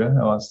kitchen area.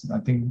 I was, I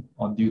think,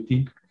 on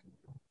duty.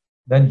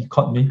 Then he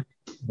called me.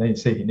 Then he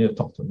said he needed to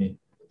talk to me.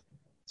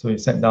 So we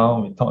sat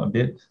down, we talked a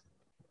bit.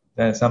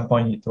 Then at some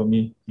point he told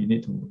me he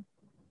need to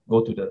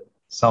go to the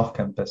South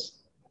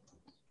Campus.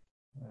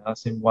 I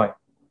asked him why.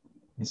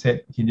 He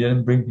said he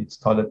didn't bring his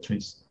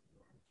toiletries.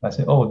 I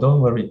said, oh,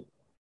 don't worry.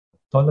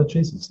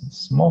 Toiletries is a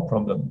small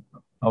problem.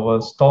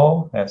 Our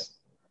store has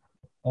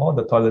all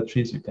the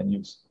toiletries you can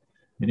use.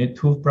 You need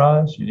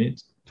toothbrush, you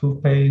need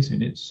toothpaste, you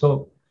need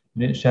soap,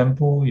 you need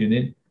shampoo, you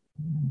need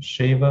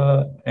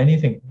shaver,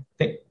 anything.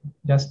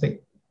 Just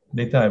take.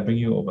 Later I bring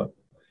you over.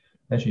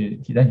 Then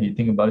he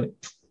think about it.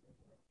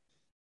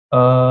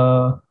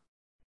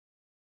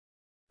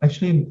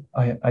 Actually,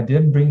 I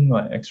didn't bring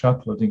my extra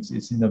clothing.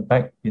 It's in the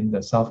bag in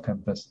the South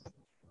Campus.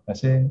 I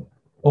say,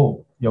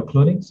 oh, your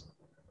clothing?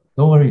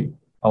 Don't worry.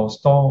 Our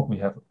store, we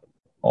have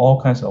all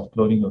kinds of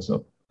clothing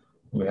also.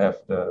 We have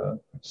the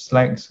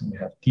slacks, we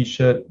have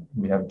t-shirt,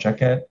 we have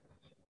jacket,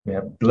 we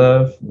have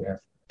glove, we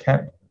have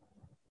cap.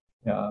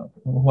 Yeah,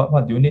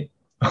 what do you need?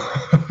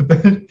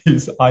 Then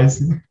his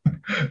eyes,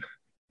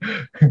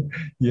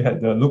 he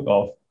had the look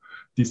of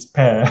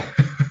despair.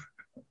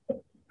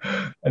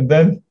 and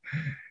then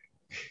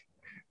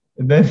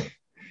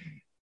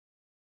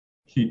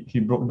he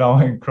broke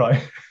down and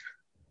cried.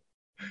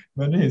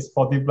 When he's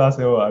 40 plus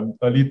year old, I'm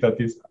early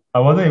 30s. I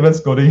wasn't even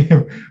scolding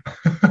him.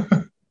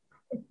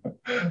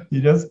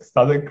 He just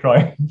started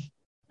crying.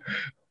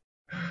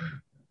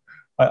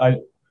 I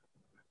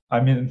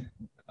mean,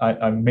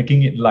 I'm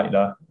making it light,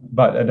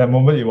 but at that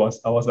moment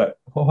I was like,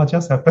 what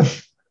just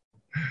happened?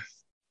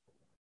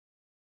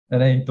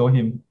 And then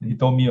he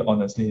told me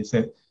honestly, he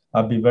said,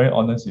 I'll be very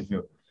honest with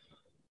you.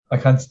 I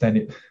can't stand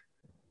it.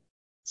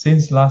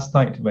 Since last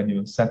night when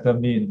you settled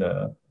me in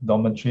the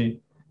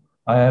dormitory,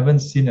 I haven't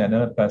seen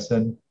another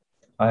person.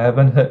 I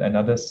haven't heard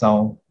another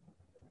sound.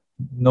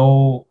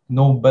 No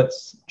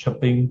birds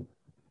chirping,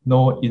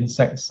 no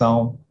insect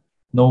sound,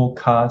 no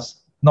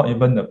cars, not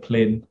even a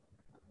plane.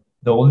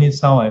 The only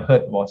sound I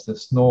heard was the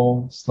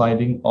snow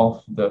sliding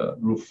off the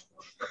roof.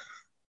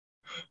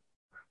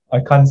 I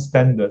can't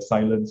stand the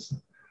silence.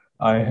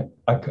 I'm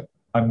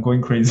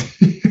going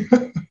crazy.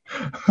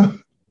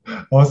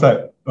 I was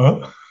like,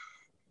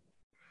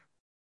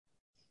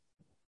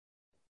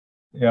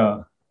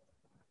 Yeah.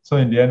 So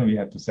in the end, we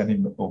had to send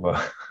him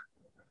over.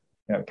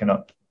 Yeah,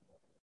 cannot.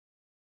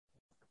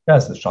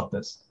 That's the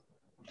shortest.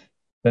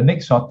 The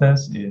next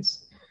shortest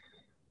is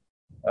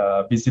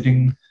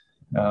visiting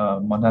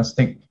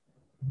monastic.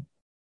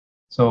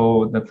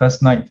 So the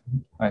first night,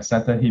 I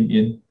settled him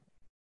in.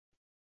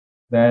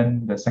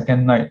 Then the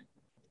second night,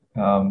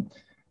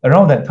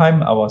 around that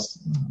time, I was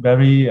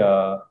very,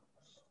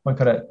 what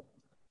call it?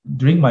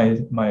 During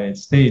my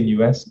stay in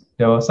US,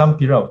 there was some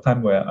period of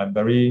time where I'm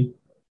very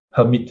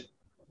hermit.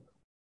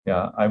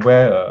 Yeah, I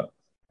wear a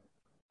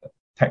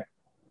tag,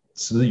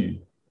 词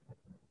语.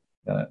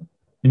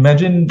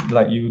 Imagine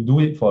like you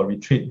do it for a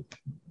retreat.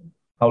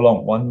 How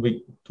long? 1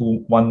 week,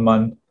 1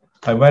 month.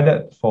 I wear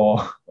that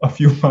for a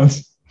few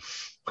months.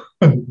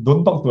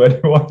 Don't talk to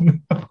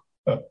anyone.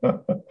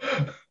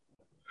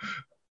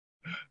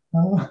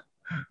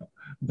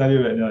 Tell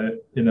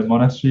you, in the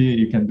monastery,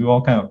 you can do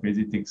all kind of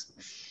crazy things.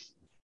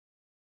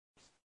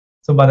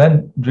 So, but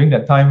then during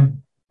that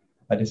time,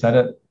 I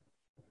decided,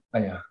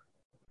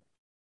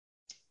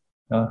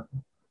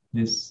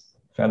 this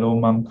fellow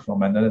monk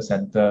from another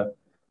center,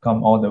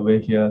 come all the way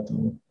here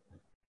to,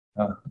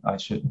 I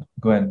should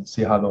go and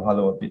say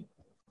hello a bit.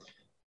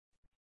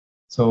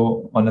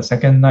 So on the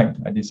second night,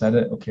 I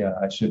decided, okay,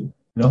 I should,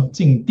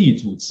 尽地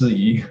主之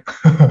谊.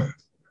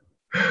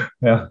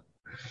 Yeah,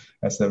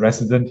 as a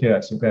resident here,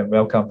 I should go and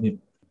welcome him.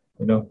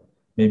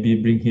 Maybe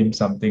bring him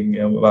something,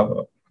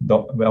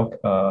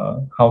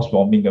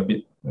 housewarming a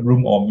bit,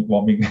 room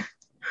warming,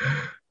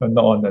 but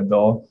not on the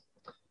door.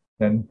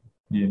 Then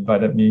he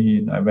invited me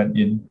in. I went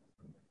in.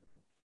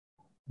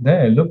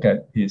 Then I looked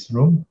at his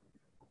room.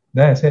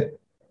 Then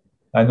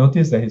I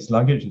noticed that his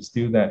luggage is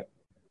still there.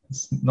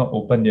 It's not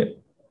open yet.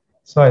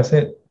 So I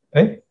said,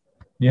 哎，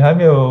你还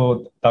没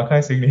有打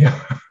开行李啊？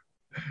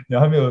你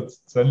还没有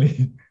整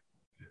理？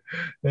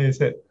 Then he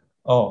said,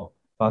 哦，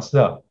法师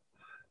啊，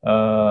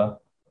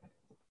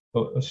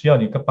我需要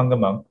你帮个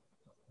忙。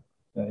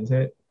He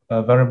said,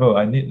 Venerable,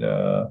 I need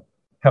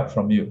help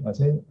from you. I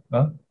said,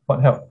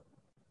 what help?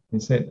 He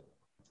said,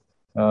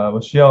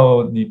 我需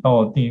要你帮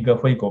我订一个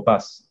灰狗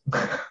bus.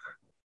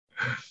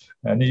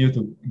 I need you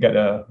to get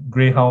a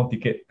Greyhound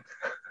ticket.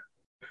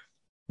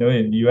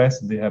 In the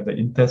US, they have the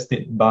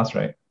interstate bus,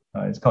 right?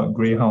 It's called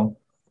Greyhound.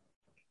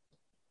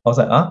 I was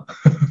like,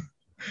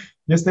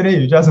 yesterday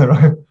you just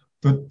arrived.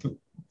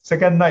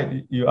 Second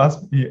night, he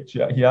asked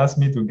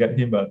me to get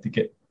him a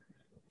ticket.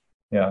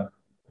 Yeah.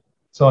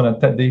 So on the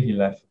third day, he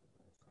left.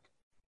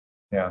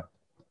 Yeah.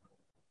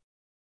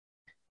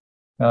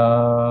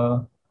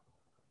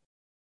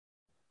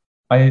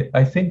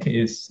 I think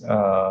it's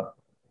not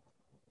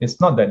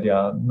that they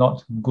are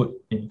not good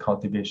in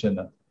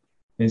cultivation.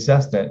 It's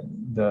just that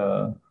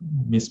the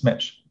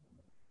mismatch.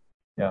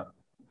 Yeah.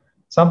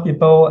 Some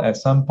people at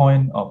some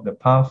point of the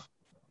path,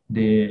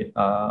 they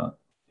are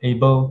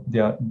able,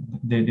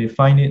 they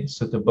find it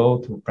suitable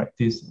to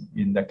practice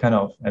in that kind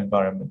of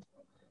environment.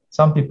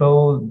 Some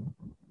people,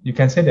 you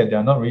can say that they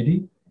are not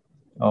ready,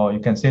 or you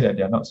can say that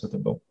they are not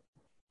suitable.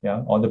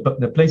 Yeah, or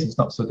the place is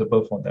not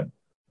suitable for them.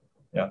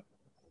 Yeah.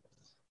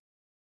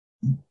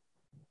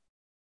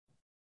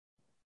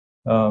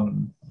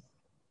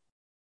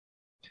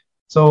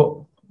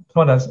 So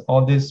what does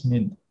all this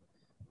mean?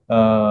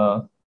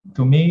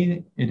 To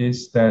me, it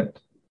is that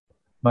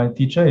my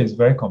teacher is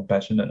very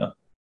compassionate.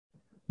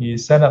 He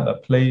set up a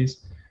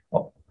place,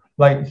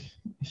 like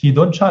he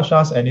don't charge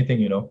us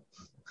anything,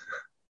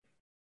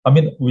 I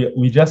mean,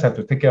 we just have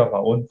to take care of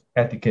our own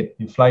air ticket.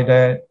 You fly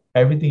there,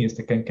 everything is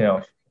taken care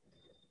of.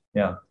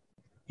 Yeah.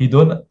 He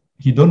don't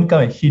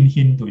come and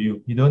hint to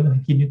you. He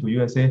don't hint to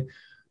you and say,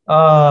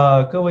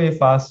 各位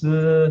法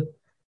师，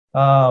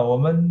我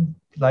们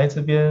来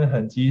这边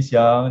很吉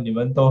祥，你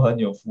们都很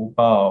有福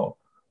报。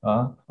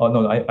Oh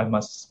no, I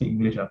must speak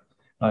English.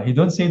 He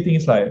don't say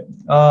things like,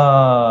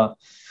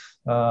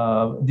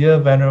 dear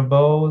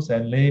venerables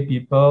and lay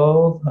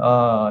people,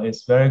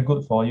 it's very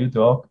good for you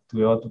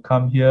to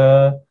come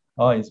here.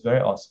 It's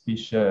very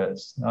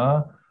auspicious.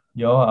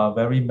 You all are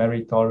very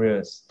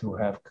meritorious to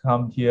have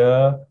come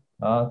here,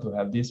 to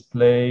have this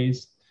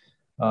place.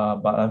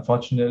 But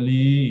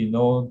unfortunately, you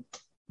all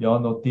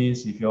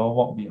notice if you all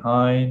walk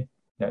behind,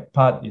 that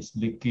part is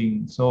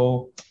leaking.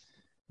 So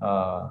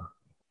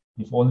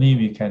if only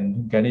we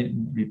can get it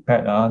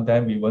repaired,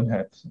 then we won't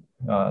have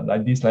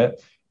like this.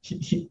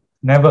 He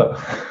never.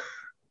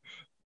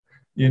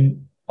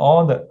 In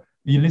all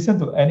you listen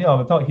to any of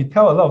the talk, he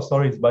tell a lot of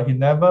stories, but he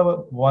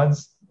never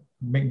once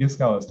make this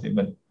kind of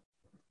statement.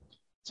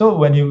 So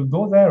when you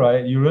go there,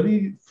 right, you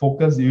really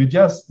focus.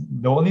 The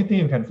only thing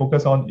you can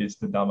focus on is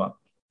the Dharma.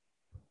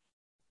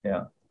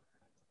 Yeah.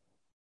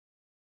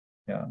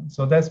 Yeah.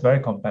 So that's very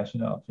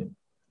compassionate of him.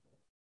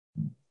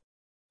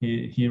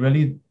 He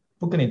really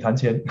不跟你谈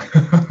钱.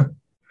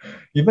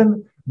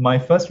 Even my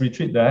first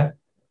retreat there,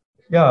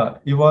 yeah,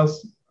 it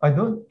was. I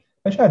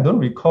don't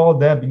recall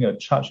there being a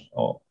charge,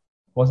 or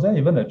was there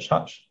even a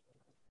charge?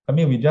 I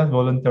mean, we just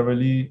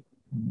voluntarily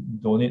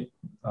donate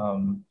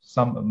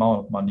some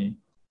amount of money.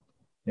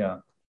 Yeah.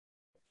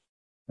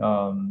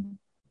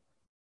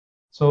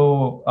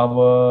 So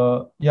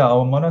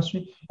our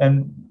monastery,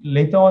 and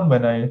later on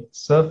when I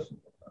served,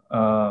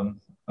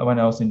 when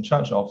I was in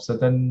charge of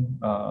certain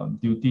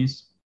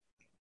duties,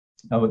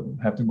 I would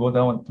have to go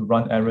down to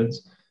run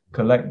errands,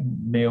 collect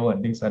mail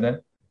and things like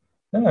that.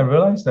 Then I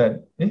realized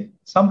that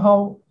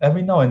somehow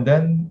every now and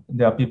then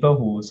there are people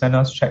who send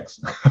us checks.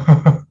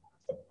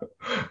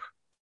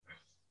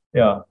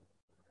 Yeah.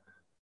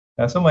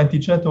 So my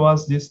teacher told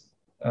us this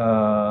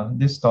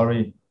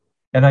story,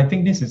 and I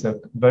think this is a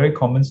very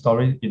common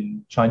story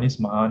in Chinese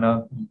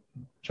Mahayana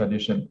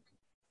tradition.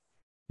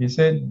 He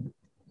said,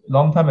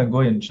 long time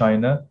ago in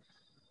China,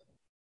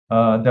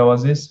 there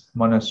was this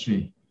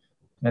monastery,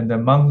 and the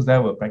monks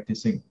there were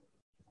practicing.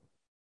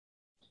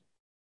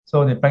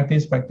 So they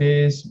practice,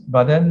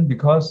 but then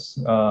because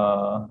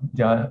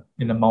they are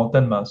in the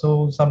mountain,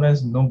 so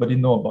sometimes nobody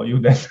know about you.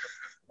 Then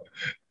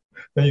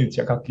then you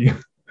check up you,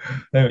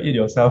 then you eat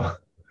yourself.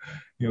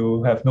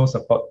 You have no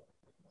support.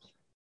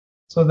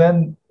 So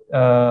then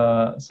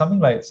something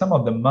like some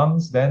of the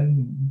monks,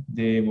 then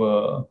they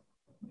were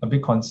a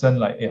bit concerned,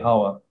 like,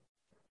 how?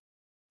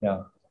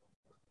 Yeah.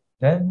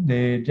 Then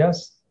they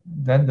just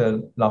then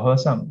the Lao和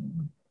尚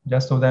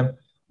just told them,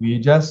 we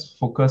just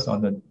focus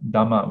on the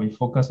Dharma, we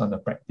focus on the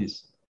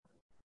practice.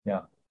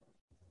 Yeah.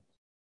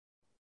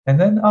 And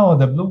then out of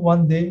the blue,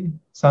 one day,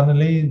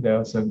 suddenly there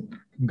was a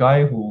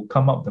guy who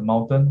come up the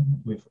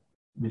mountain with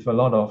a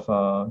lot of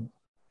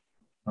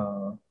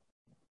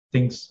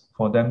things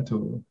for them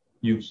to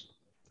use.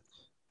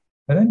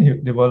 And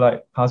then they were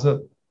like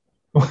puzzled.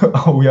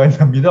 We are in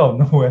the middle of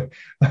nowhere.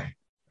 Like,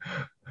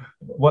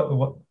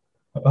 what,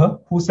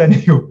 who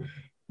sent you?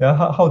 Yeah,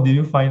 how did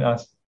you find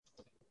us?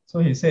 So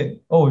he said,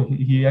 oh,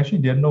 he actually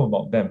didn't know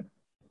about them.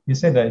 He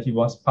said that he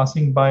was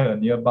passing by a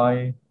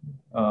nearby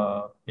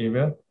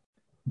area.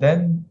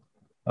 Then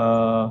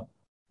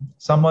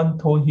someone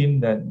told him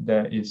that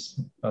there is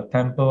a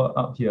temple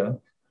out here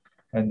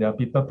and there are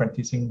people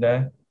practicing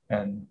there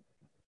and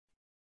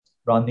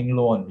running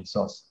low on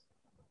resource.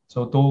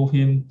 So told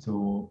him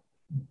to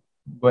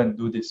go and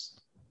do this.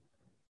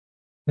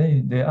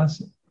 Then they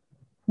asked,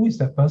 who is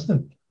that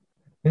person?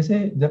 They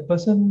say that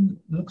person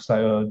looks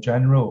like a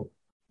general,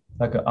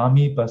 like an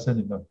army person,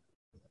 you know.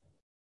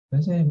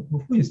 They say,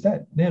 who is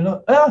that? They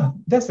look,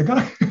 that's the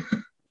guy.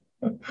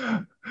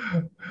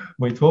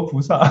 韦陀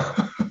菩萨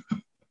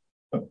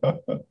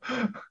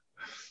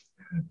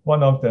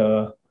one of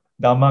the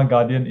Dharma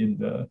guardian in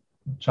the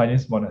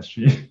Chinese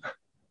monastery.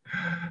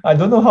 I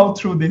don't know how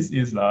true this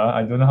is.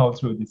 I don't know how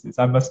true this is.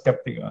 I'm a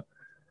skeptic.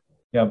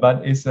 Yeah,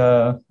 but it's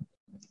a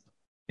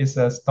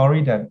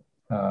story that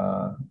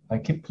I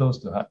keep close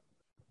to heart.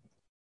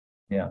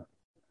 Yeah.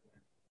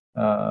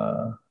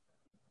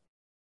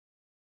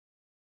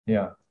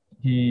 Yeah.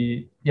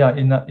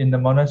 In the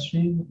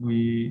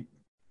monastery,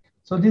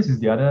 so this is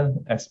the other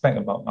aspect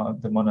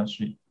about the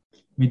monastery.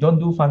 We don't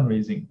do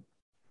fundraising.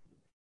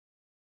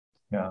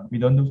 Yeah, we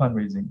don't do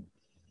fundraising.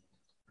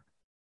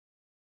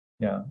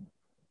 Yeah.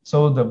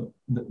 So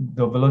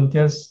the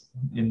volunteers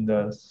in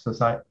the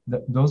society,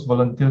 those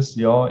volunteers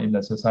you're in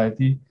the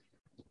society,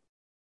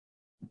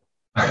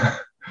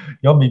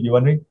 you may be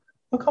wondering,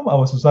 how come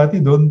our society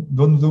don't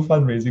do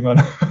fundraising one?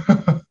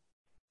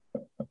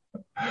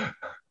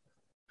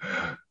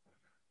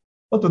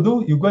 What to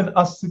do? You go and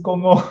ask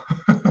Sikong.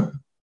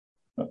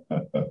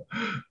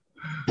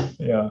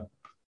 Yeah.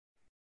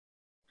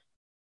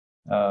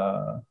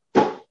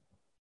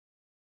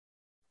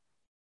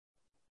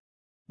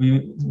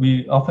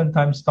 We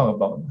oftentimes talk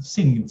about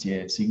信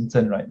解行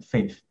证, right?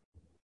 Faith.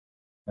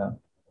 Yeah.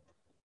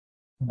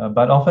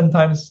 But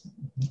oftentimes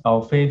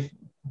our faith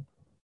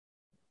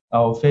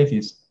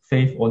is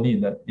faith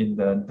only in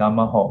the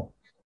Dharma hall.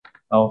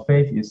 Our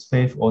faith is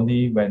faith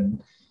only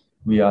when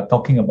we are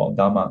talking about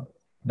Dharma.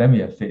 Then we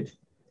have faith.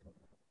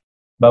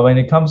 But when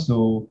it comes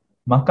to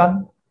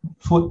makan,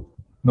 food,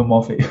 no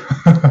more faith.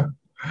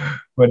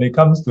 When it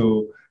comes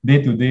to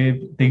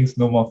day-to-day things,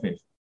 no more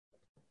faith.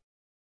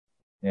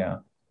 Yeah.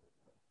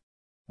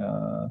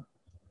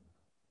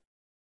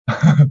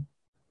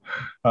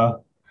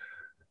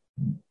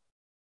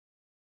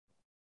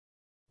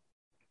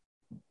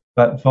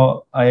 But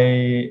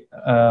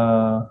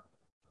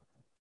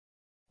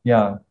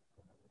yeah.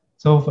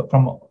 So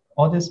from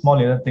all these small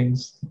little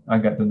things, I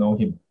get to know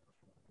him.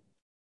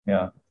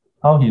 Yeah.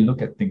 How he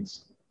look at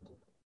things,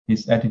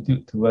 his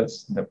attitude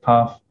towards the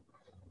path.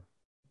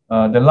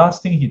 The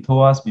last thing he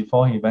told us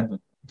before he went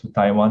to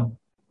Taiwan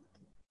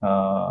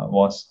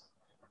was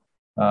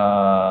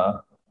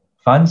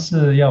凡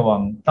事要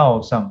往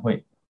道上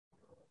会.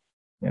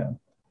 Yeah.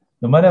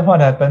 No matter what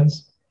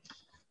happens,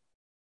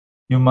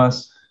 you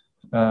must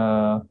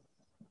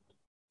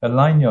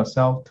align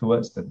yourself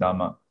towards the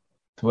Dharma,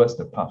 towards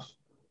the path.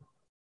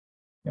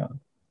 Yeah.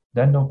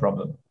 Then no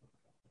problem.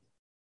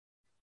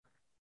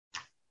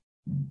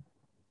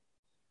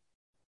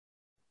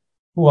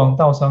 不往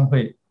道上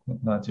会，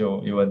那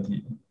就有问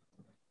题。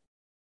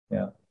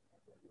Yeah.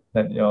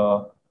 That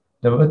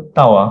the word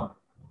道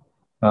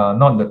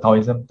not the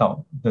Taoism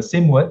Tao, the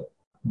same word,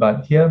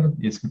 but here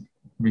is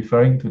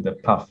referring to the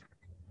path.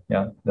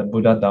 Yeah, the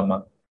Buddha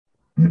Dharma.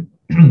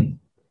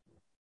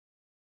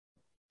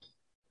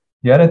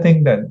 The other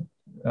thing that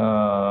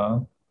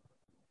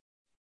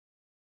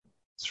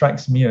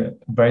strikes me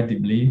very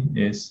deeply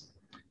is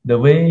the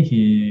way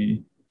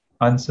he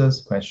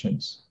answers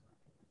questions.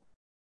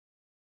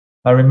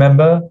 I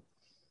remember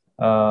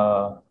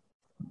a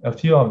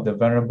few of the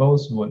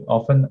venerables would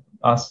often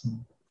ask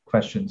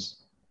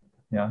questions.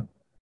 Yeah.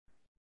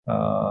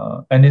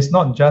 And it's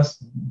not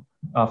just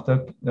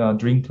after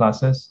during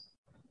classes,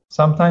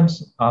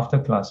 sometimes after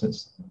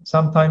classes,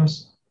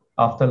 sometimes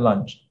after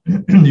lunch.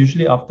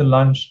 Usually after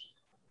lunch,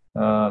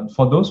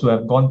 for those who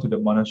have gone to the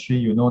monastery,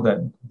 you know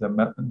that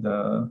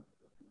the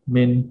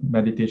main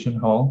meditation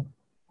hall,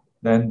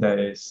 then there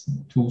is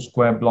 2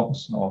 square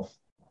blocks of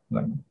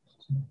like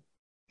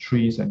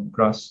trees and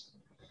grass,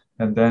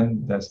 and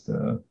then there's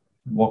the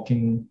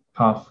walking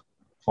path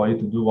for you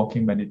to do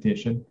walking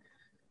meditation.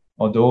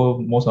 Although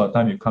most of the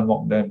time you can't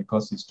walk there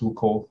because it's too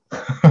cold.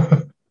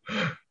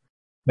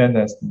 Then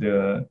there's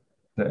the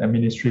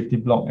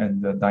administrative block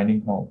and the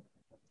dining hall.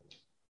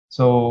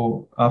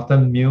 So after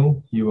the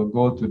meal, you will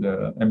go to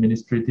the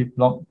administrative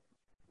block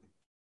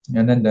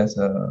and then there's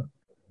a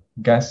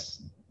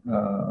guest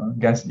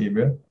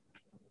area.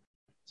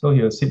 So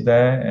he'll sit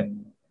there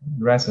and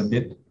rest a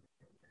bit.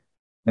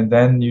 And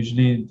then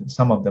usually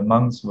some of the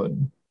monks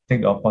would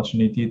take the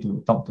opportunity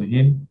to talk to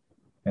him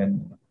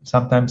and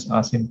sometimes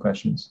ask him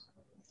questions.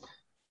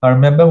 I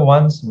remember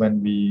once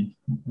when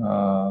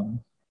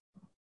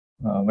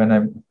when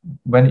I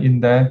went in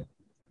there,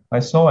 I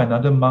saw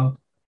another monk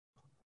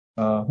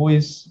who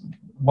is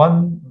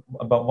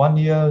about 1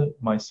 year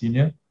my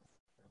senior,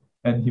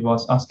 and he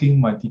was asking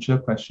my teacher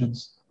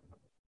questions.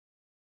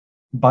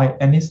 By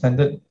any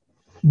standard,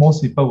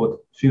 most people would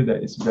feel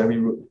that it's very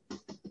rude.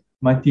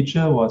 My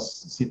teacher was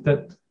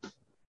seated,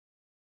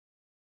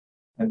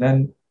 and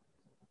then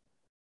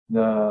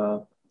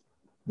the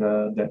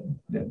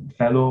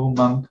fellow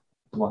monk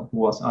who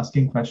was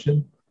asking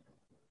question,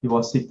 he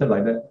was seated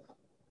like that.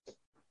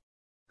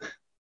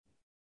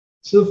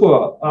 师傅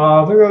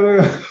这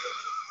个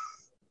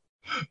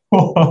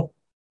哇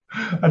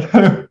I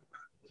tell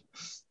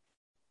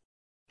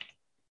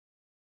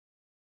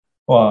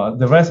you,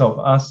 the rest of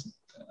us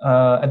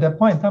at that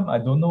point in time, I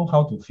don't know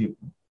how to feel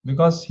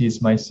because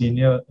he's my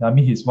senior. I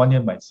mean, he's 1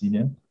 year my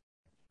senior,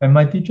 and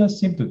my teacher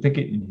seemed to take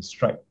it in his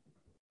stride.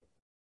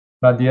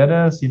 But the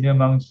other senior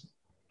monks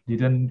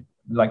didn't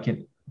like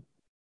it.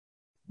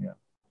 Yeah.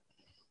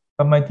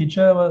 But my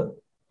teacher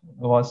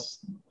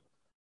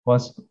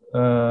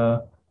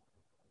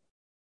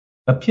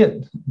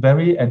appeared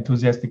very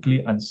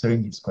enthusiastically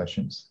answering his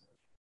questions.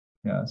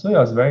 Yeah, so it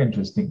was very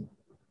interesting.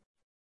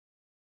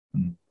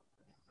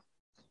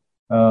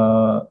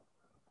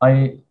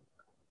 I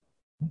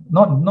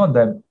not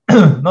that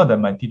not that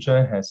my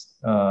teacher has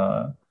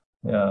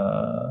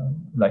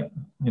like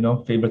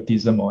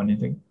favoritism or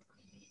anything,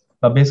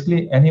 but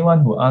basically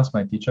anyone who asked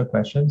my teacher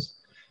questions,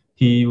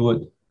 he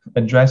would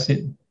address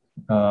it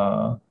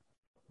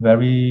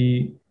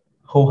very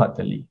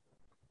wholeheartedly.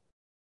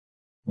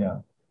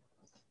 Yeah.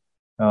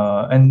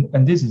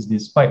 And this is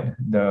despite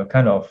the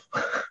kind of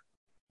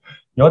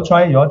you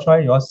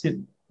all sit,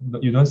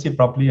 you don't sit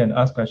properly and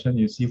ask questions,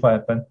 you see what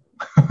happens.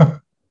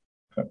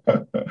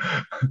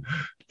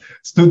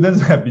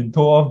 Students have been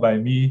told off by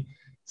me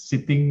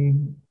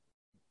sitting,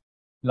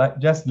 like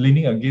just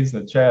leaning against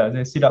the chair.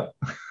 They sit up,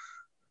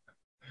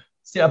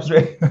 sit up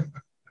straight.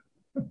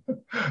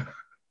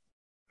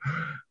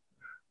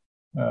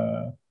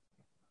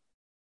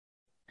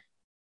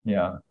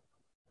 Yeah.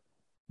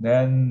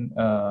 Then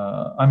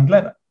I'm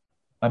glad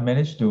I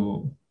managed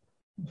to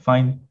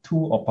find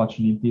 2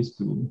 opportunities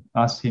to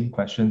ask him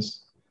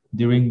questions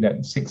during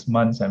that 6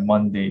 months and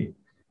 1 day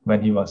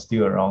when he was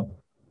still around.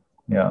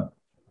 Yeah.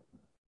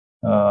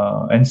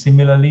 And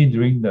similarly,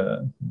 during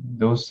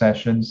those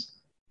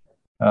sessions,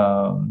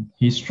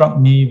 he struck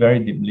me very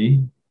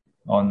deeply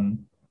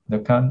on the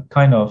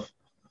kind of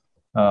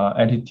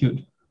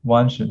attitude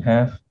one should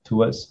have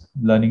towards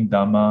learning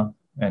Dharma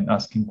and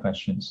asking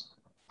questions.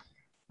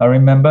 I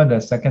remember the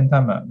second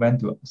time I went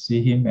to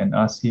see him and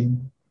ask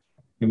him,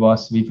 it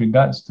was with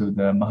regards to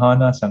the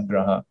Mahana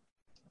Sangraha.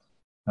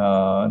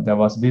 There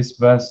was this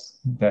verse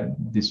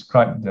that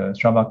described the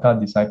Shravaka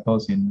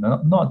disciples in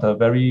not a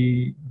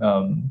very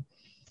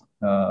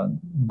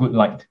good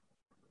light.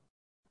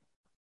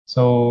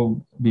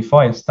 So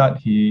before I start,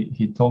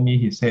 he told me,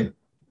 he said,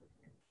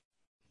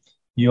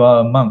 "You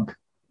are a monk.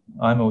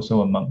 I'm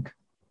also a monk.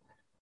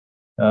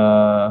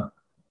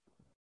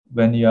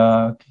 When you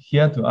are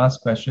here to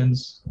ask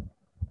questions,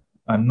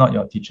 I'm not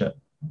your teacher.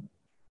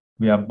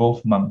 We are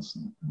both monks.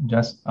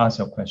 Just ask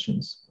your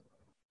questions."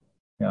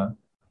 Yeah.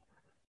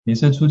 你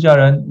是出家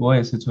人，我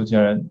也是出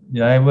家人。你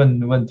来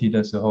问问题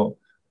的时候，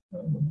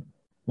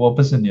我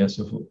不是你的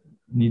师父，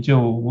你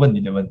就问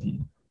你的问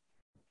题。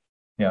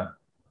Yeah.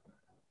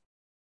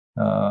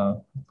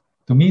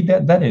 To me,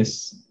 that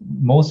is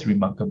most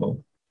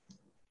remarkable.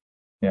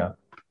 Yeah.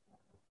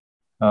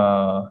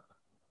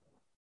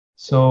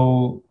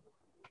 So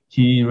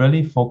he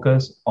really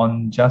focused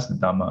on just the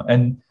Dharma,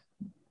 and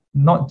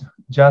not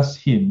just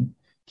him.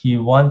 He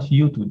wants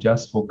you to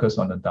just focus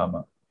on the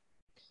Dharma,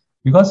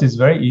 because it's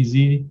very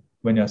easy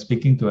when you're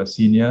speaking to a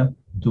senior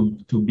to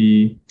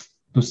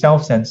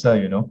self-censor,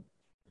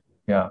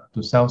 Yeah,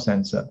 to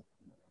self-censor.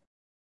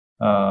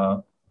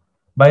 But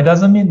it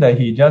doesn't mean that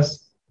he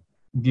just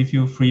give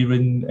you free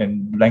rein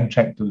and blank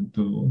check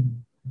to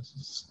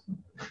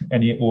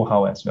any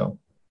how as well.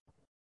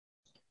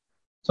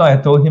 So I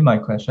told him my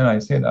question. I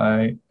said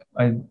I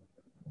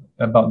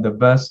about the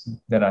verse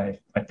that I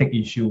take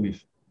issue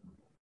with.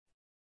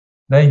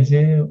 Then he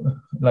said,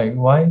 like,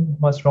 why?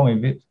 What's wrong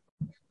with it?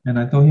 And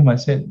I told him, I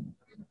said,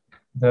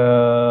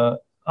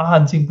 the 阿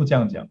含经不这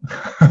样讲.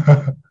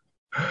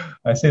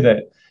 I said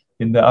that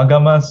in the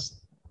Agamas,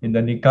 in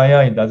the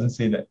Nikaya, it doesn't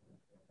say that.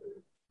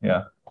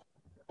 Yeah.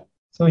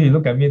 So he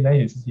looked at me,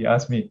 then he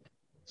asked me,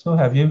 so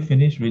have you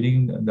finished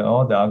reading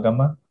all the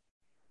Agama?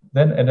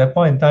 Then at that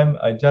point in time,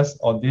 I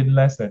just ordained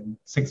less than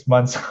 6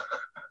 months.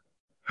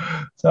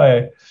 So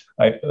I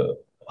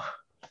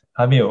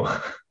还没有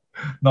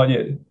not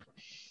yet.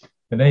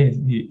 And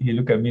then he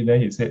looked at me,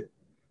 then he said,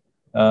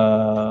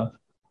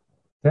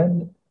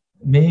 then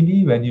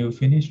maybe when you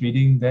finish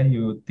reading, then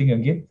you think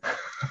again.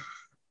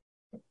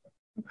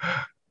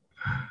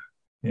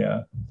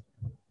 Yeah.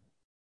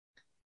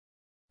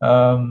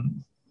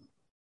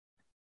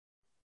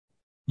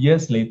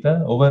 Years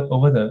later,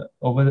 over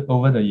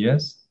the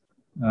years,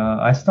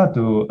 I start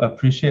to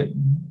appreciate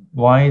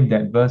why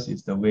that verse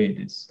is the way it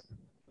is.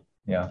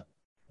 Yeah.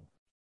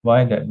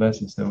 Why that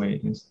verse is the way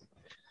it is.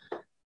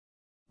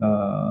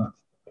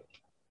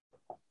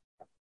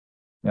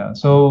 Yeah.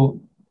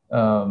 So,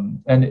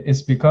 and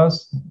it's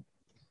because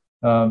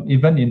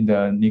even in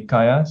the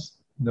Nikayas,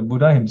 the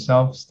Buddha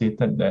himself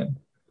stated that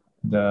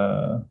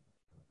the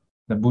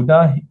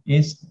Buddha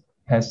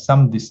has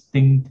some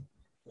distinct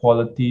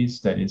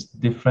qualities that is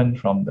different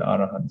from the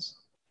Arahants.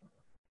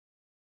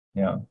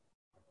 Yeah.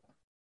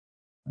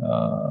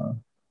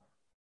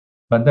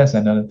 But that's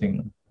another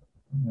thing.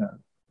 Yeah.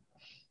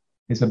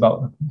 It's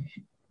about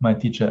my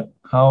teacher,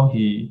 how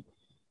he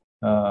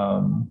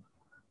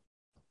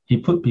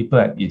put people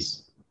at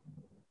ease.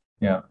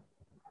 Yeah.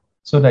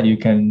 So that you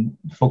can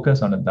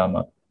focus on the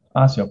Dharma.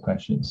 Ask your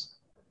questions.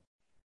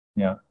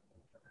 Yeah.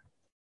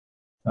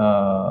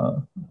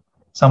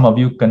 Some of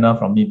you kena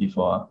from me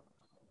before.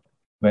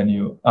 When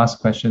you ask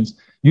questions,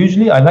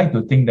 usually I like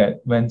to think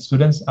that when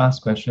students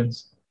ask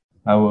questions,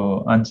 I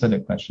will answer the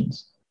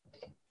questions.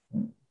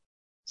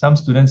 Some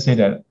students say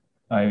that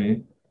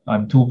I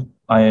am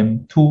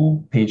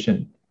too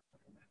patient.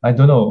 I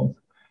don't know.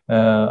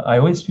 I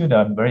always feel that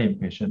I'm very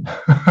impatient.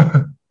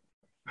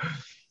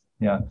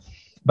 Yeah,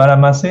 but I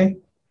must say,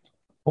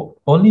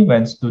 only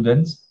when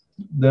students,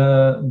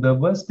 the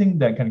worst thing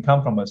that can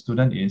come from a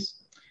student is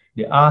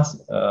they ask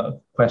a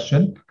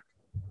question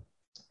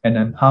and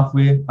then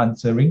halfway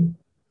answering,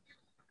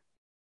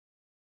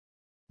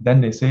 then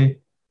they say,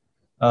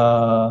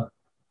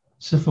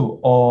 Shifu,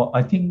 or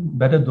I think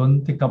better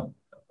don't take up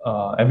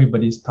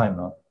everybody's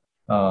time.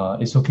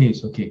 It's okay,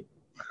 it's okay.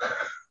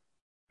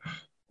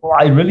 Well,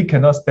 I really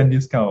cannot stand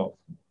this kind of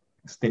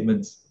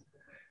statements.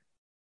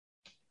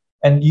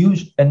 And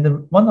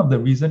one of the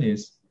reason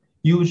is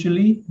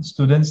usually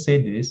students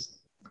say this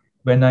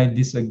when I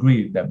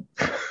disagree with them.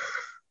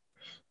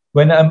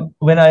 when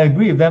I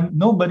agree with them,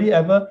 nobody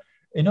ever,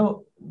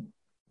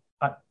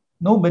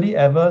 nobody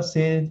ever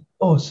said,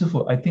 "Oh,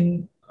 Shifu, I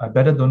think I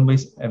better don't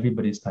waste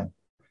everybody's time."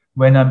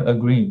 When I'm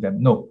agreeing with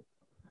them, no.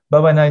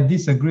 But when I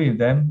disagree with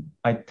them,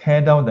 I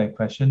tear down their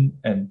question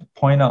and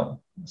point out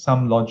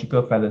some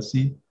logical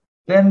fallacy,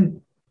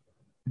 then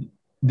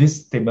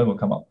this statement will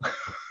come out.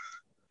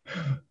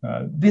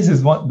 This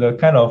is what the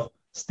kind of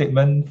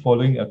statement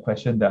following a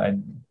question that I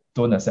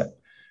don't accept.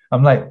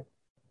 I'm like,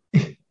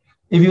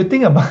 if you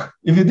think that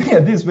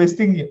this is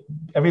wasting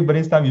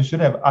everybody's time, you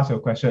shouldn't have asked your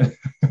question.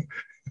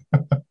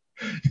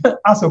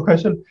 Ask your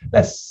question.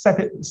 Let's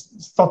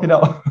sort it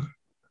out.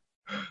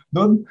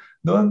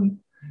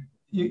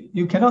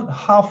 You cannot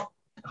half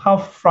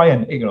fry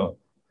an egg,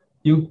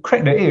 You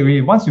crack the egg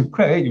already. Once you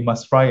crack egg, you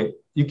must fry it.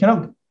 You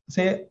cannot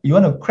say you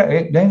want to crack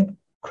egg, then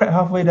crack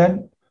halfway,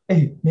 then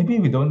hey, maybe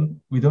we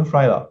don't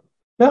fry lah.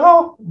 Then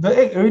how? The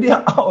egg already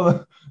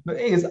out.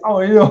 The egg is out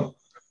already.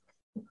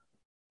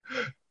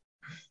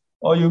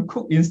 Or you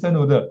cook instant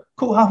noodle.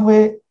 Cook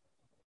halfway,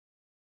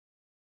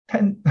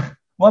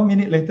 1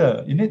 minute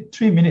later, you need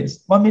 3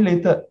 minutes. 1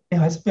 minute later,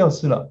 还是不要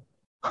吃了.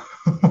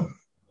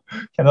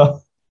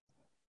 Cannot.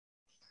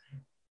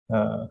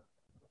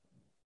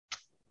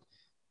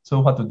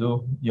 So what to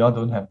do? You all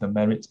don't have the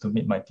merits to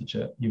meet my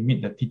teacher. You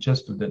meet the teacher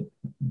student.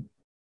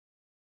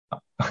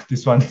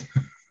 This one.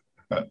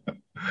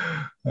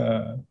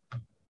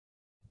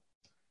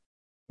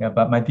 Yeah,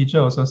 but my teacher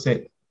also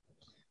said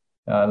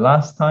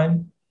last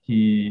time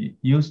he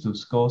used to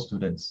scold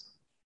students.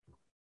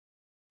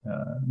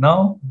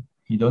 Now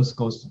he don't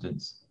scold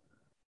students.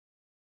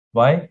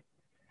 Why?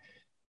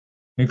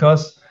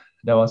 Because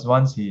there was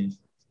once he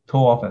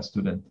told off a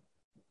student.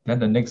 Then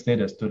the next day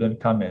the student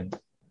come and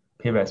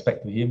pay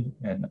respect to him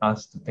and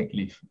ask to take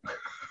leave.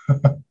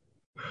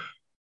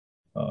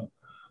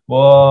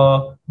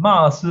 我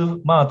骂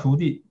徒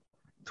弟，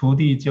徒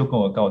弟就跟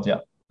我告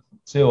假，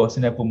所以我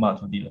现在不骂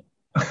徒弟了。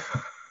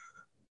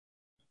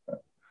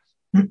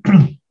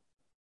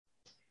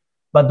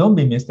But don't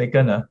be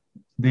mistaken.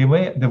 The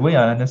way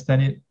I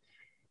understand it,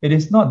 it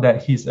is not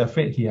that he's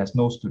afraid he has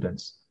no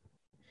students.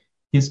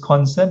 His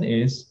concern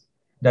is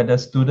that the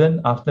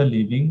student after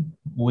leaving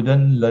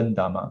wouldn't learn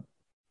Dharma.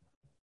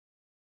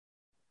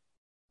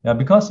 Yeah,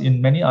 because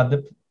in many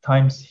other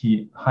times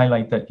he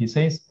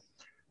says,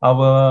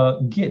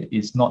 our gate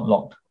is not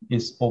locked,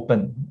 it's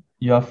open.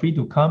 You are free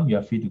to come, you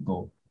are free to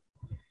go.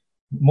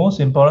 Most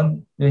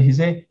important, he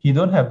said, he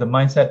don't have the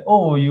mindset,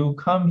 oh, you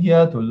come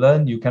here to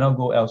learn, you cannot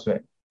go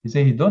elsewhere. He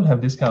said, he don't have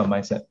this kind of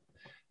mindset.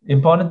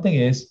 Important thing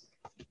is,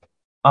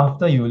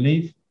 after you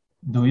leave,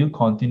 do you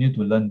continue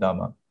to learn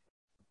Dharma?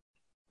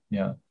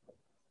 Yeah.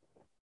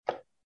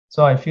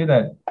 So I feel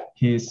that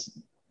his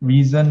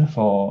reason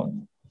for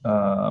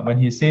when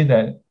he said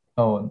that,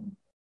 oh,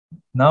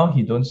 now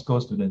he don't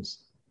scold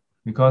students,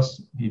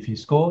 because if he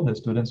scold, the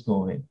students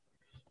go away.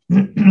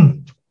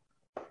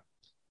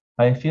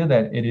 I feel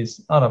that it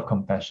is out of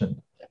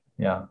compassion.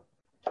 Yeah.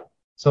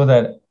 so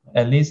that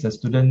at least the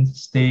students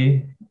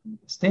stay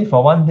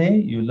for one day,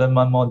 you learn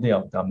one more day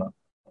of Dhamma.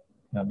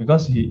 Yeah,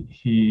 because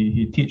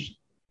he teach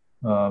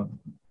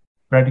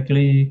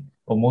practically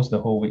almost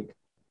the whole week.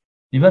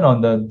 Even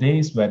on the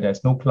days where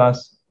there's no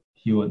class,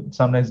 he would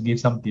sometimes give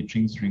some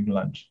teachings during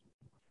lunch.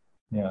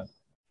 Yeah.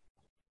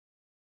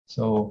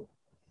 So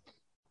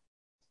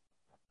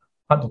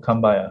hard to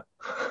come by.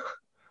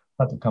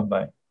 Hard to come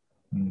by.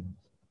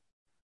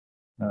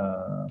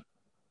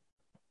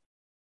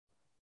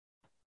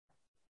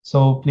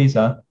 So please,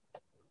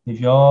 if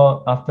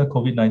you're after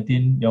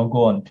COVID-19, you'll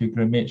go on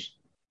pilgrimage,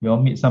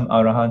 you'll meet some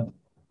Arahant.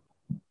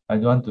 I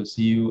don't want to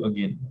see you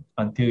again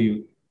until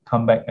you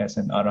come back as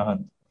an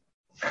Arahant.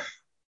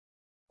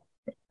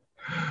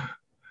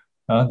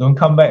 Don't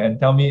come back and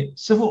tell me,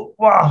 Sifu,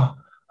 wow,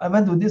 I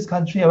went to this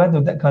country, I went to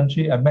that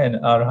country, I met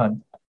an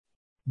Arahant.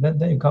 Then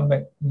you come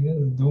back,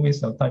 you don't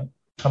waste your time.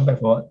 Come back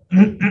for what?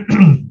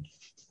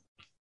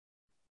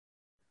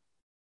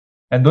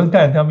 And don't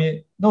come and tell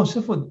me, no,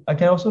 Sifu, I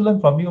can also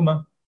learn from you,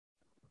 ma.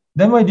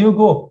 Then why do you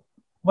go?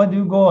 Why do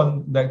you go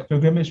on that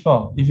pilgrimage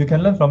for? If you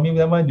can learn from me,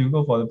 then why do you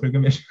go for the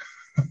pilgrimage?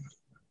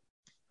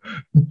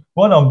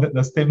 One of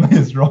the statement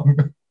is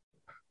wrong.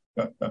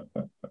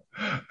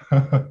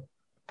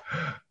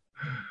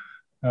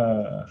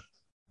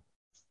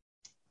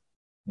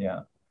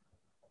 Yeah.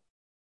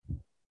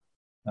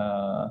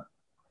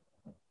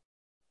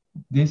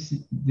 This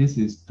is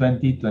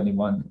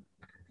 2021.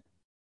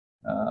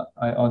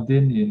 I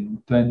ordained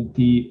in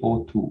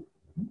 2002.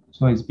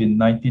 So it's been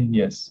 19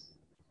 years.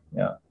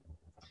 Yeah.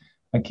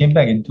 I came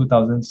back in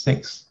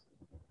 2006.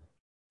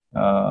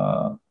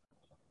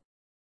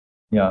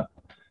 Yeah.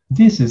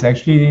 This is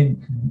actually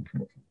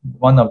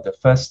one of the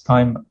first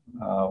time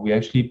we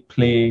actually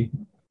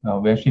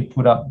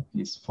put up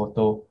his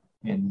photo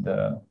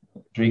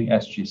during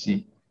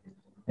SGC.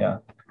 Yeah.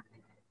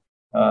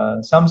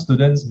 Some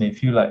students may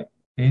feel like,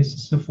 hey,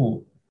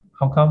 Sifu,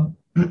 how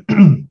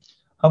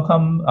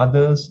come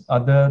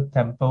other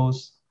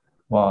temples,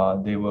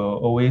 they will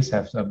always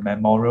have a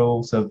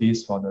memorial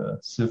service for the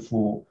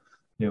Sifu.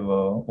 They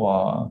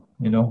will,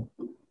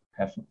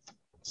 have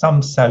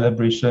some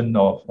celebration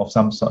of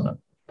some sort.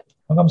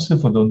 How come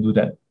Sifu don't do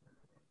that?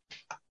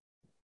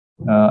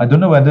 I don't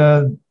know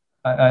whether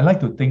I like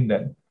to think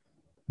that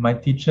my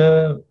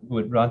teacher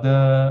would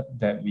rather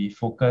that we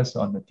focus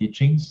on the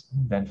teachings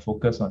than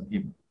focus on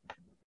him.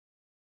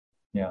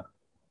 Yeah.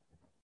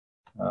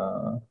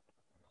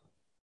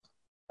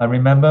 I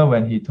remember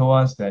when he told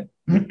us that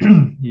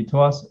he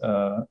told us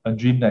a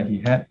dream that he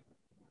had,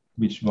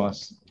 which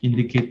was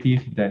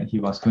indicative that he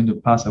was going to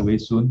pass away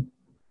soon.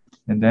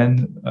 And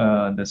then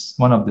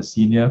one of the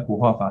senior Hu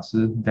Hua Fa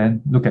Shi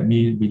then look at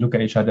me, we look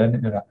at each other,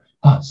 and like,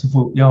 师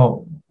父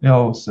要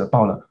死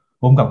报了，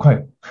我们赶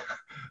快.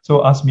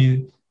 So asked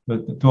me, the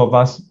two of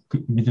us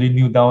immediately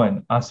kneel down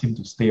and asked him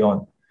to stay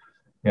on.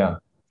 Yeah.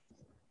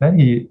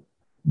 Then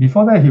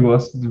before that, he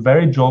was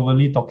very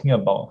jovially talking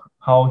about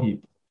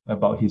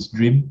about his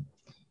dream.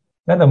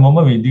 Then the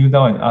moment we kneel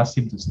down and asked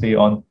him to stay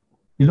on,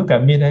 he looked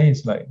at me, then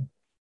he's like,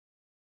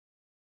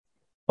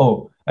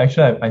 oh,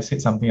 actually I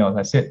said something else.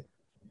 I said,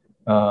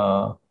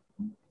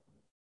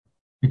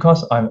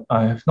 because I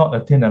have not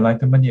attained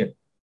enlightenment yet.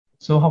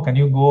 So how can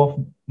you go off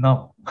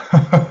now?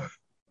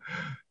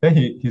 Then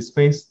his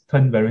face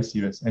turned very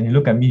serious and he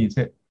looked at me and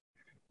said,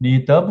 你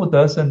得不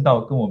得圣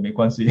道跟我没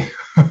关系.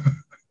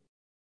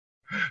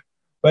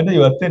 Whether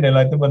you attain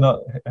enlightenment or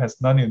not has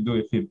nothing to do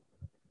with him.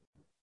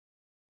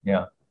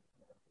 Yeah.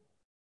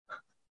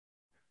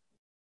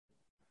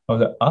 I was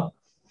like,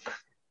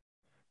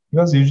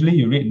 because usually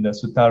you read in the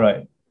sutta,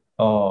 right?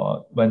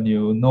 Or when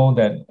you know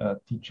that a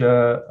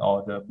teacher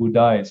or the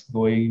Buddha is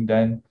going,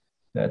 then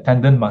the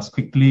attendant must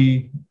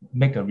quickly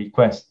make a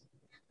request.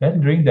 Then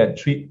during that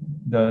trip,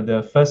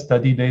 the first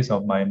 30 days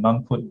of my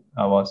monkhood,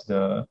 I was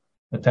the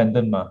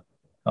attendant,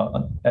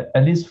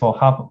 at least for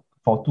 2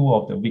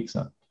 of the weeks.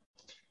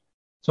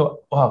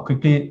 So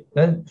quickly,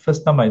 then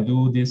first time I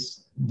do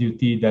this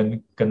duty,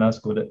 then kena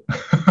scolded.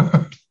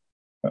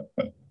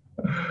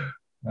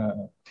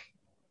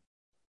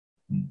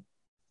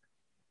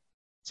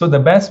 So the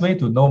best way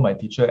to know my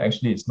teacher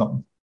actually is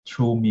not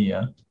through me.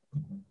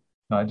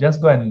 Just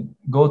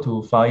go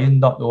to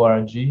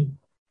fayin.org,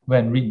 go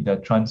and read the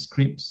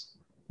transcripts,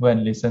 go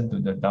and listen to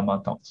the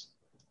Dhamma talks.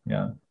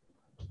 Yeah.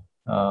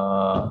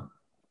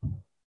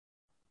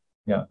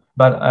 Yeah.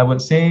 But I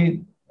would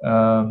say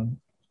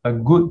a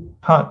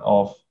good part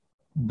of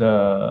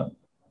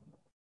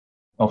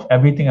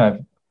everything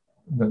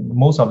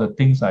most of the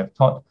things I've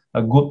taught,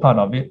 a good part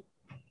of it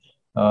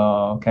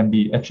can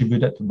be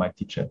attributed to my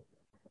teacher.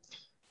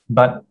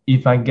 But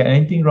if I get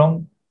anything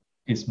wrong,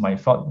 it's my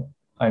fault.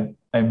 I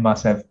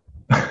must have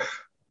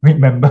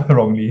remember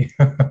wrongly.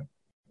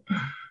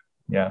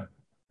 Yeah.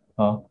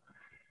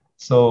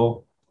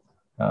 So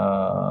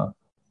I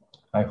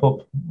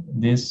hope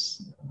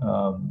this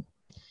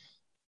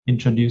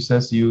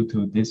introduces you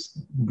to this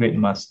great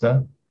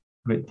master,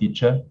 great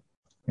teacher.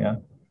 Yeah.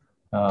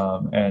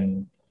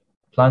 And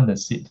plant the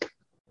seed.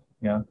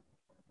 Yeah.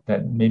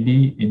 that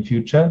maybe in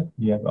future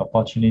you have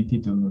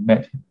opportunity to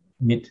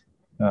meet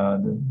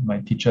my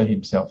teacher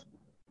himself.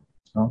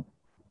 好，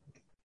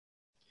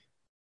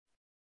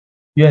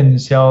愿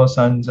消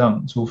三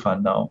障诸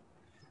烦恼，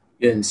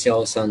愿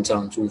消三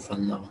障诸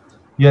烦恼，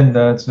愿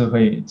得智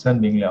慧真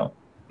明了，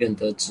愿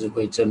得智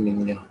慧真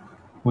明了，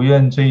不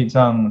愿罪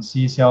障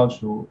悉消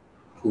除，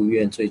不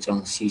愿罪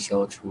障悉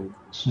消除，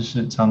世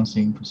世常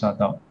行菩萨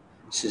道。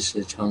世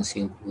世常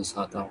行菩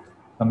萨道。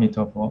阿弥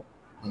陀佛，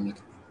阿弥陀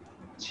佛。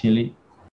起立。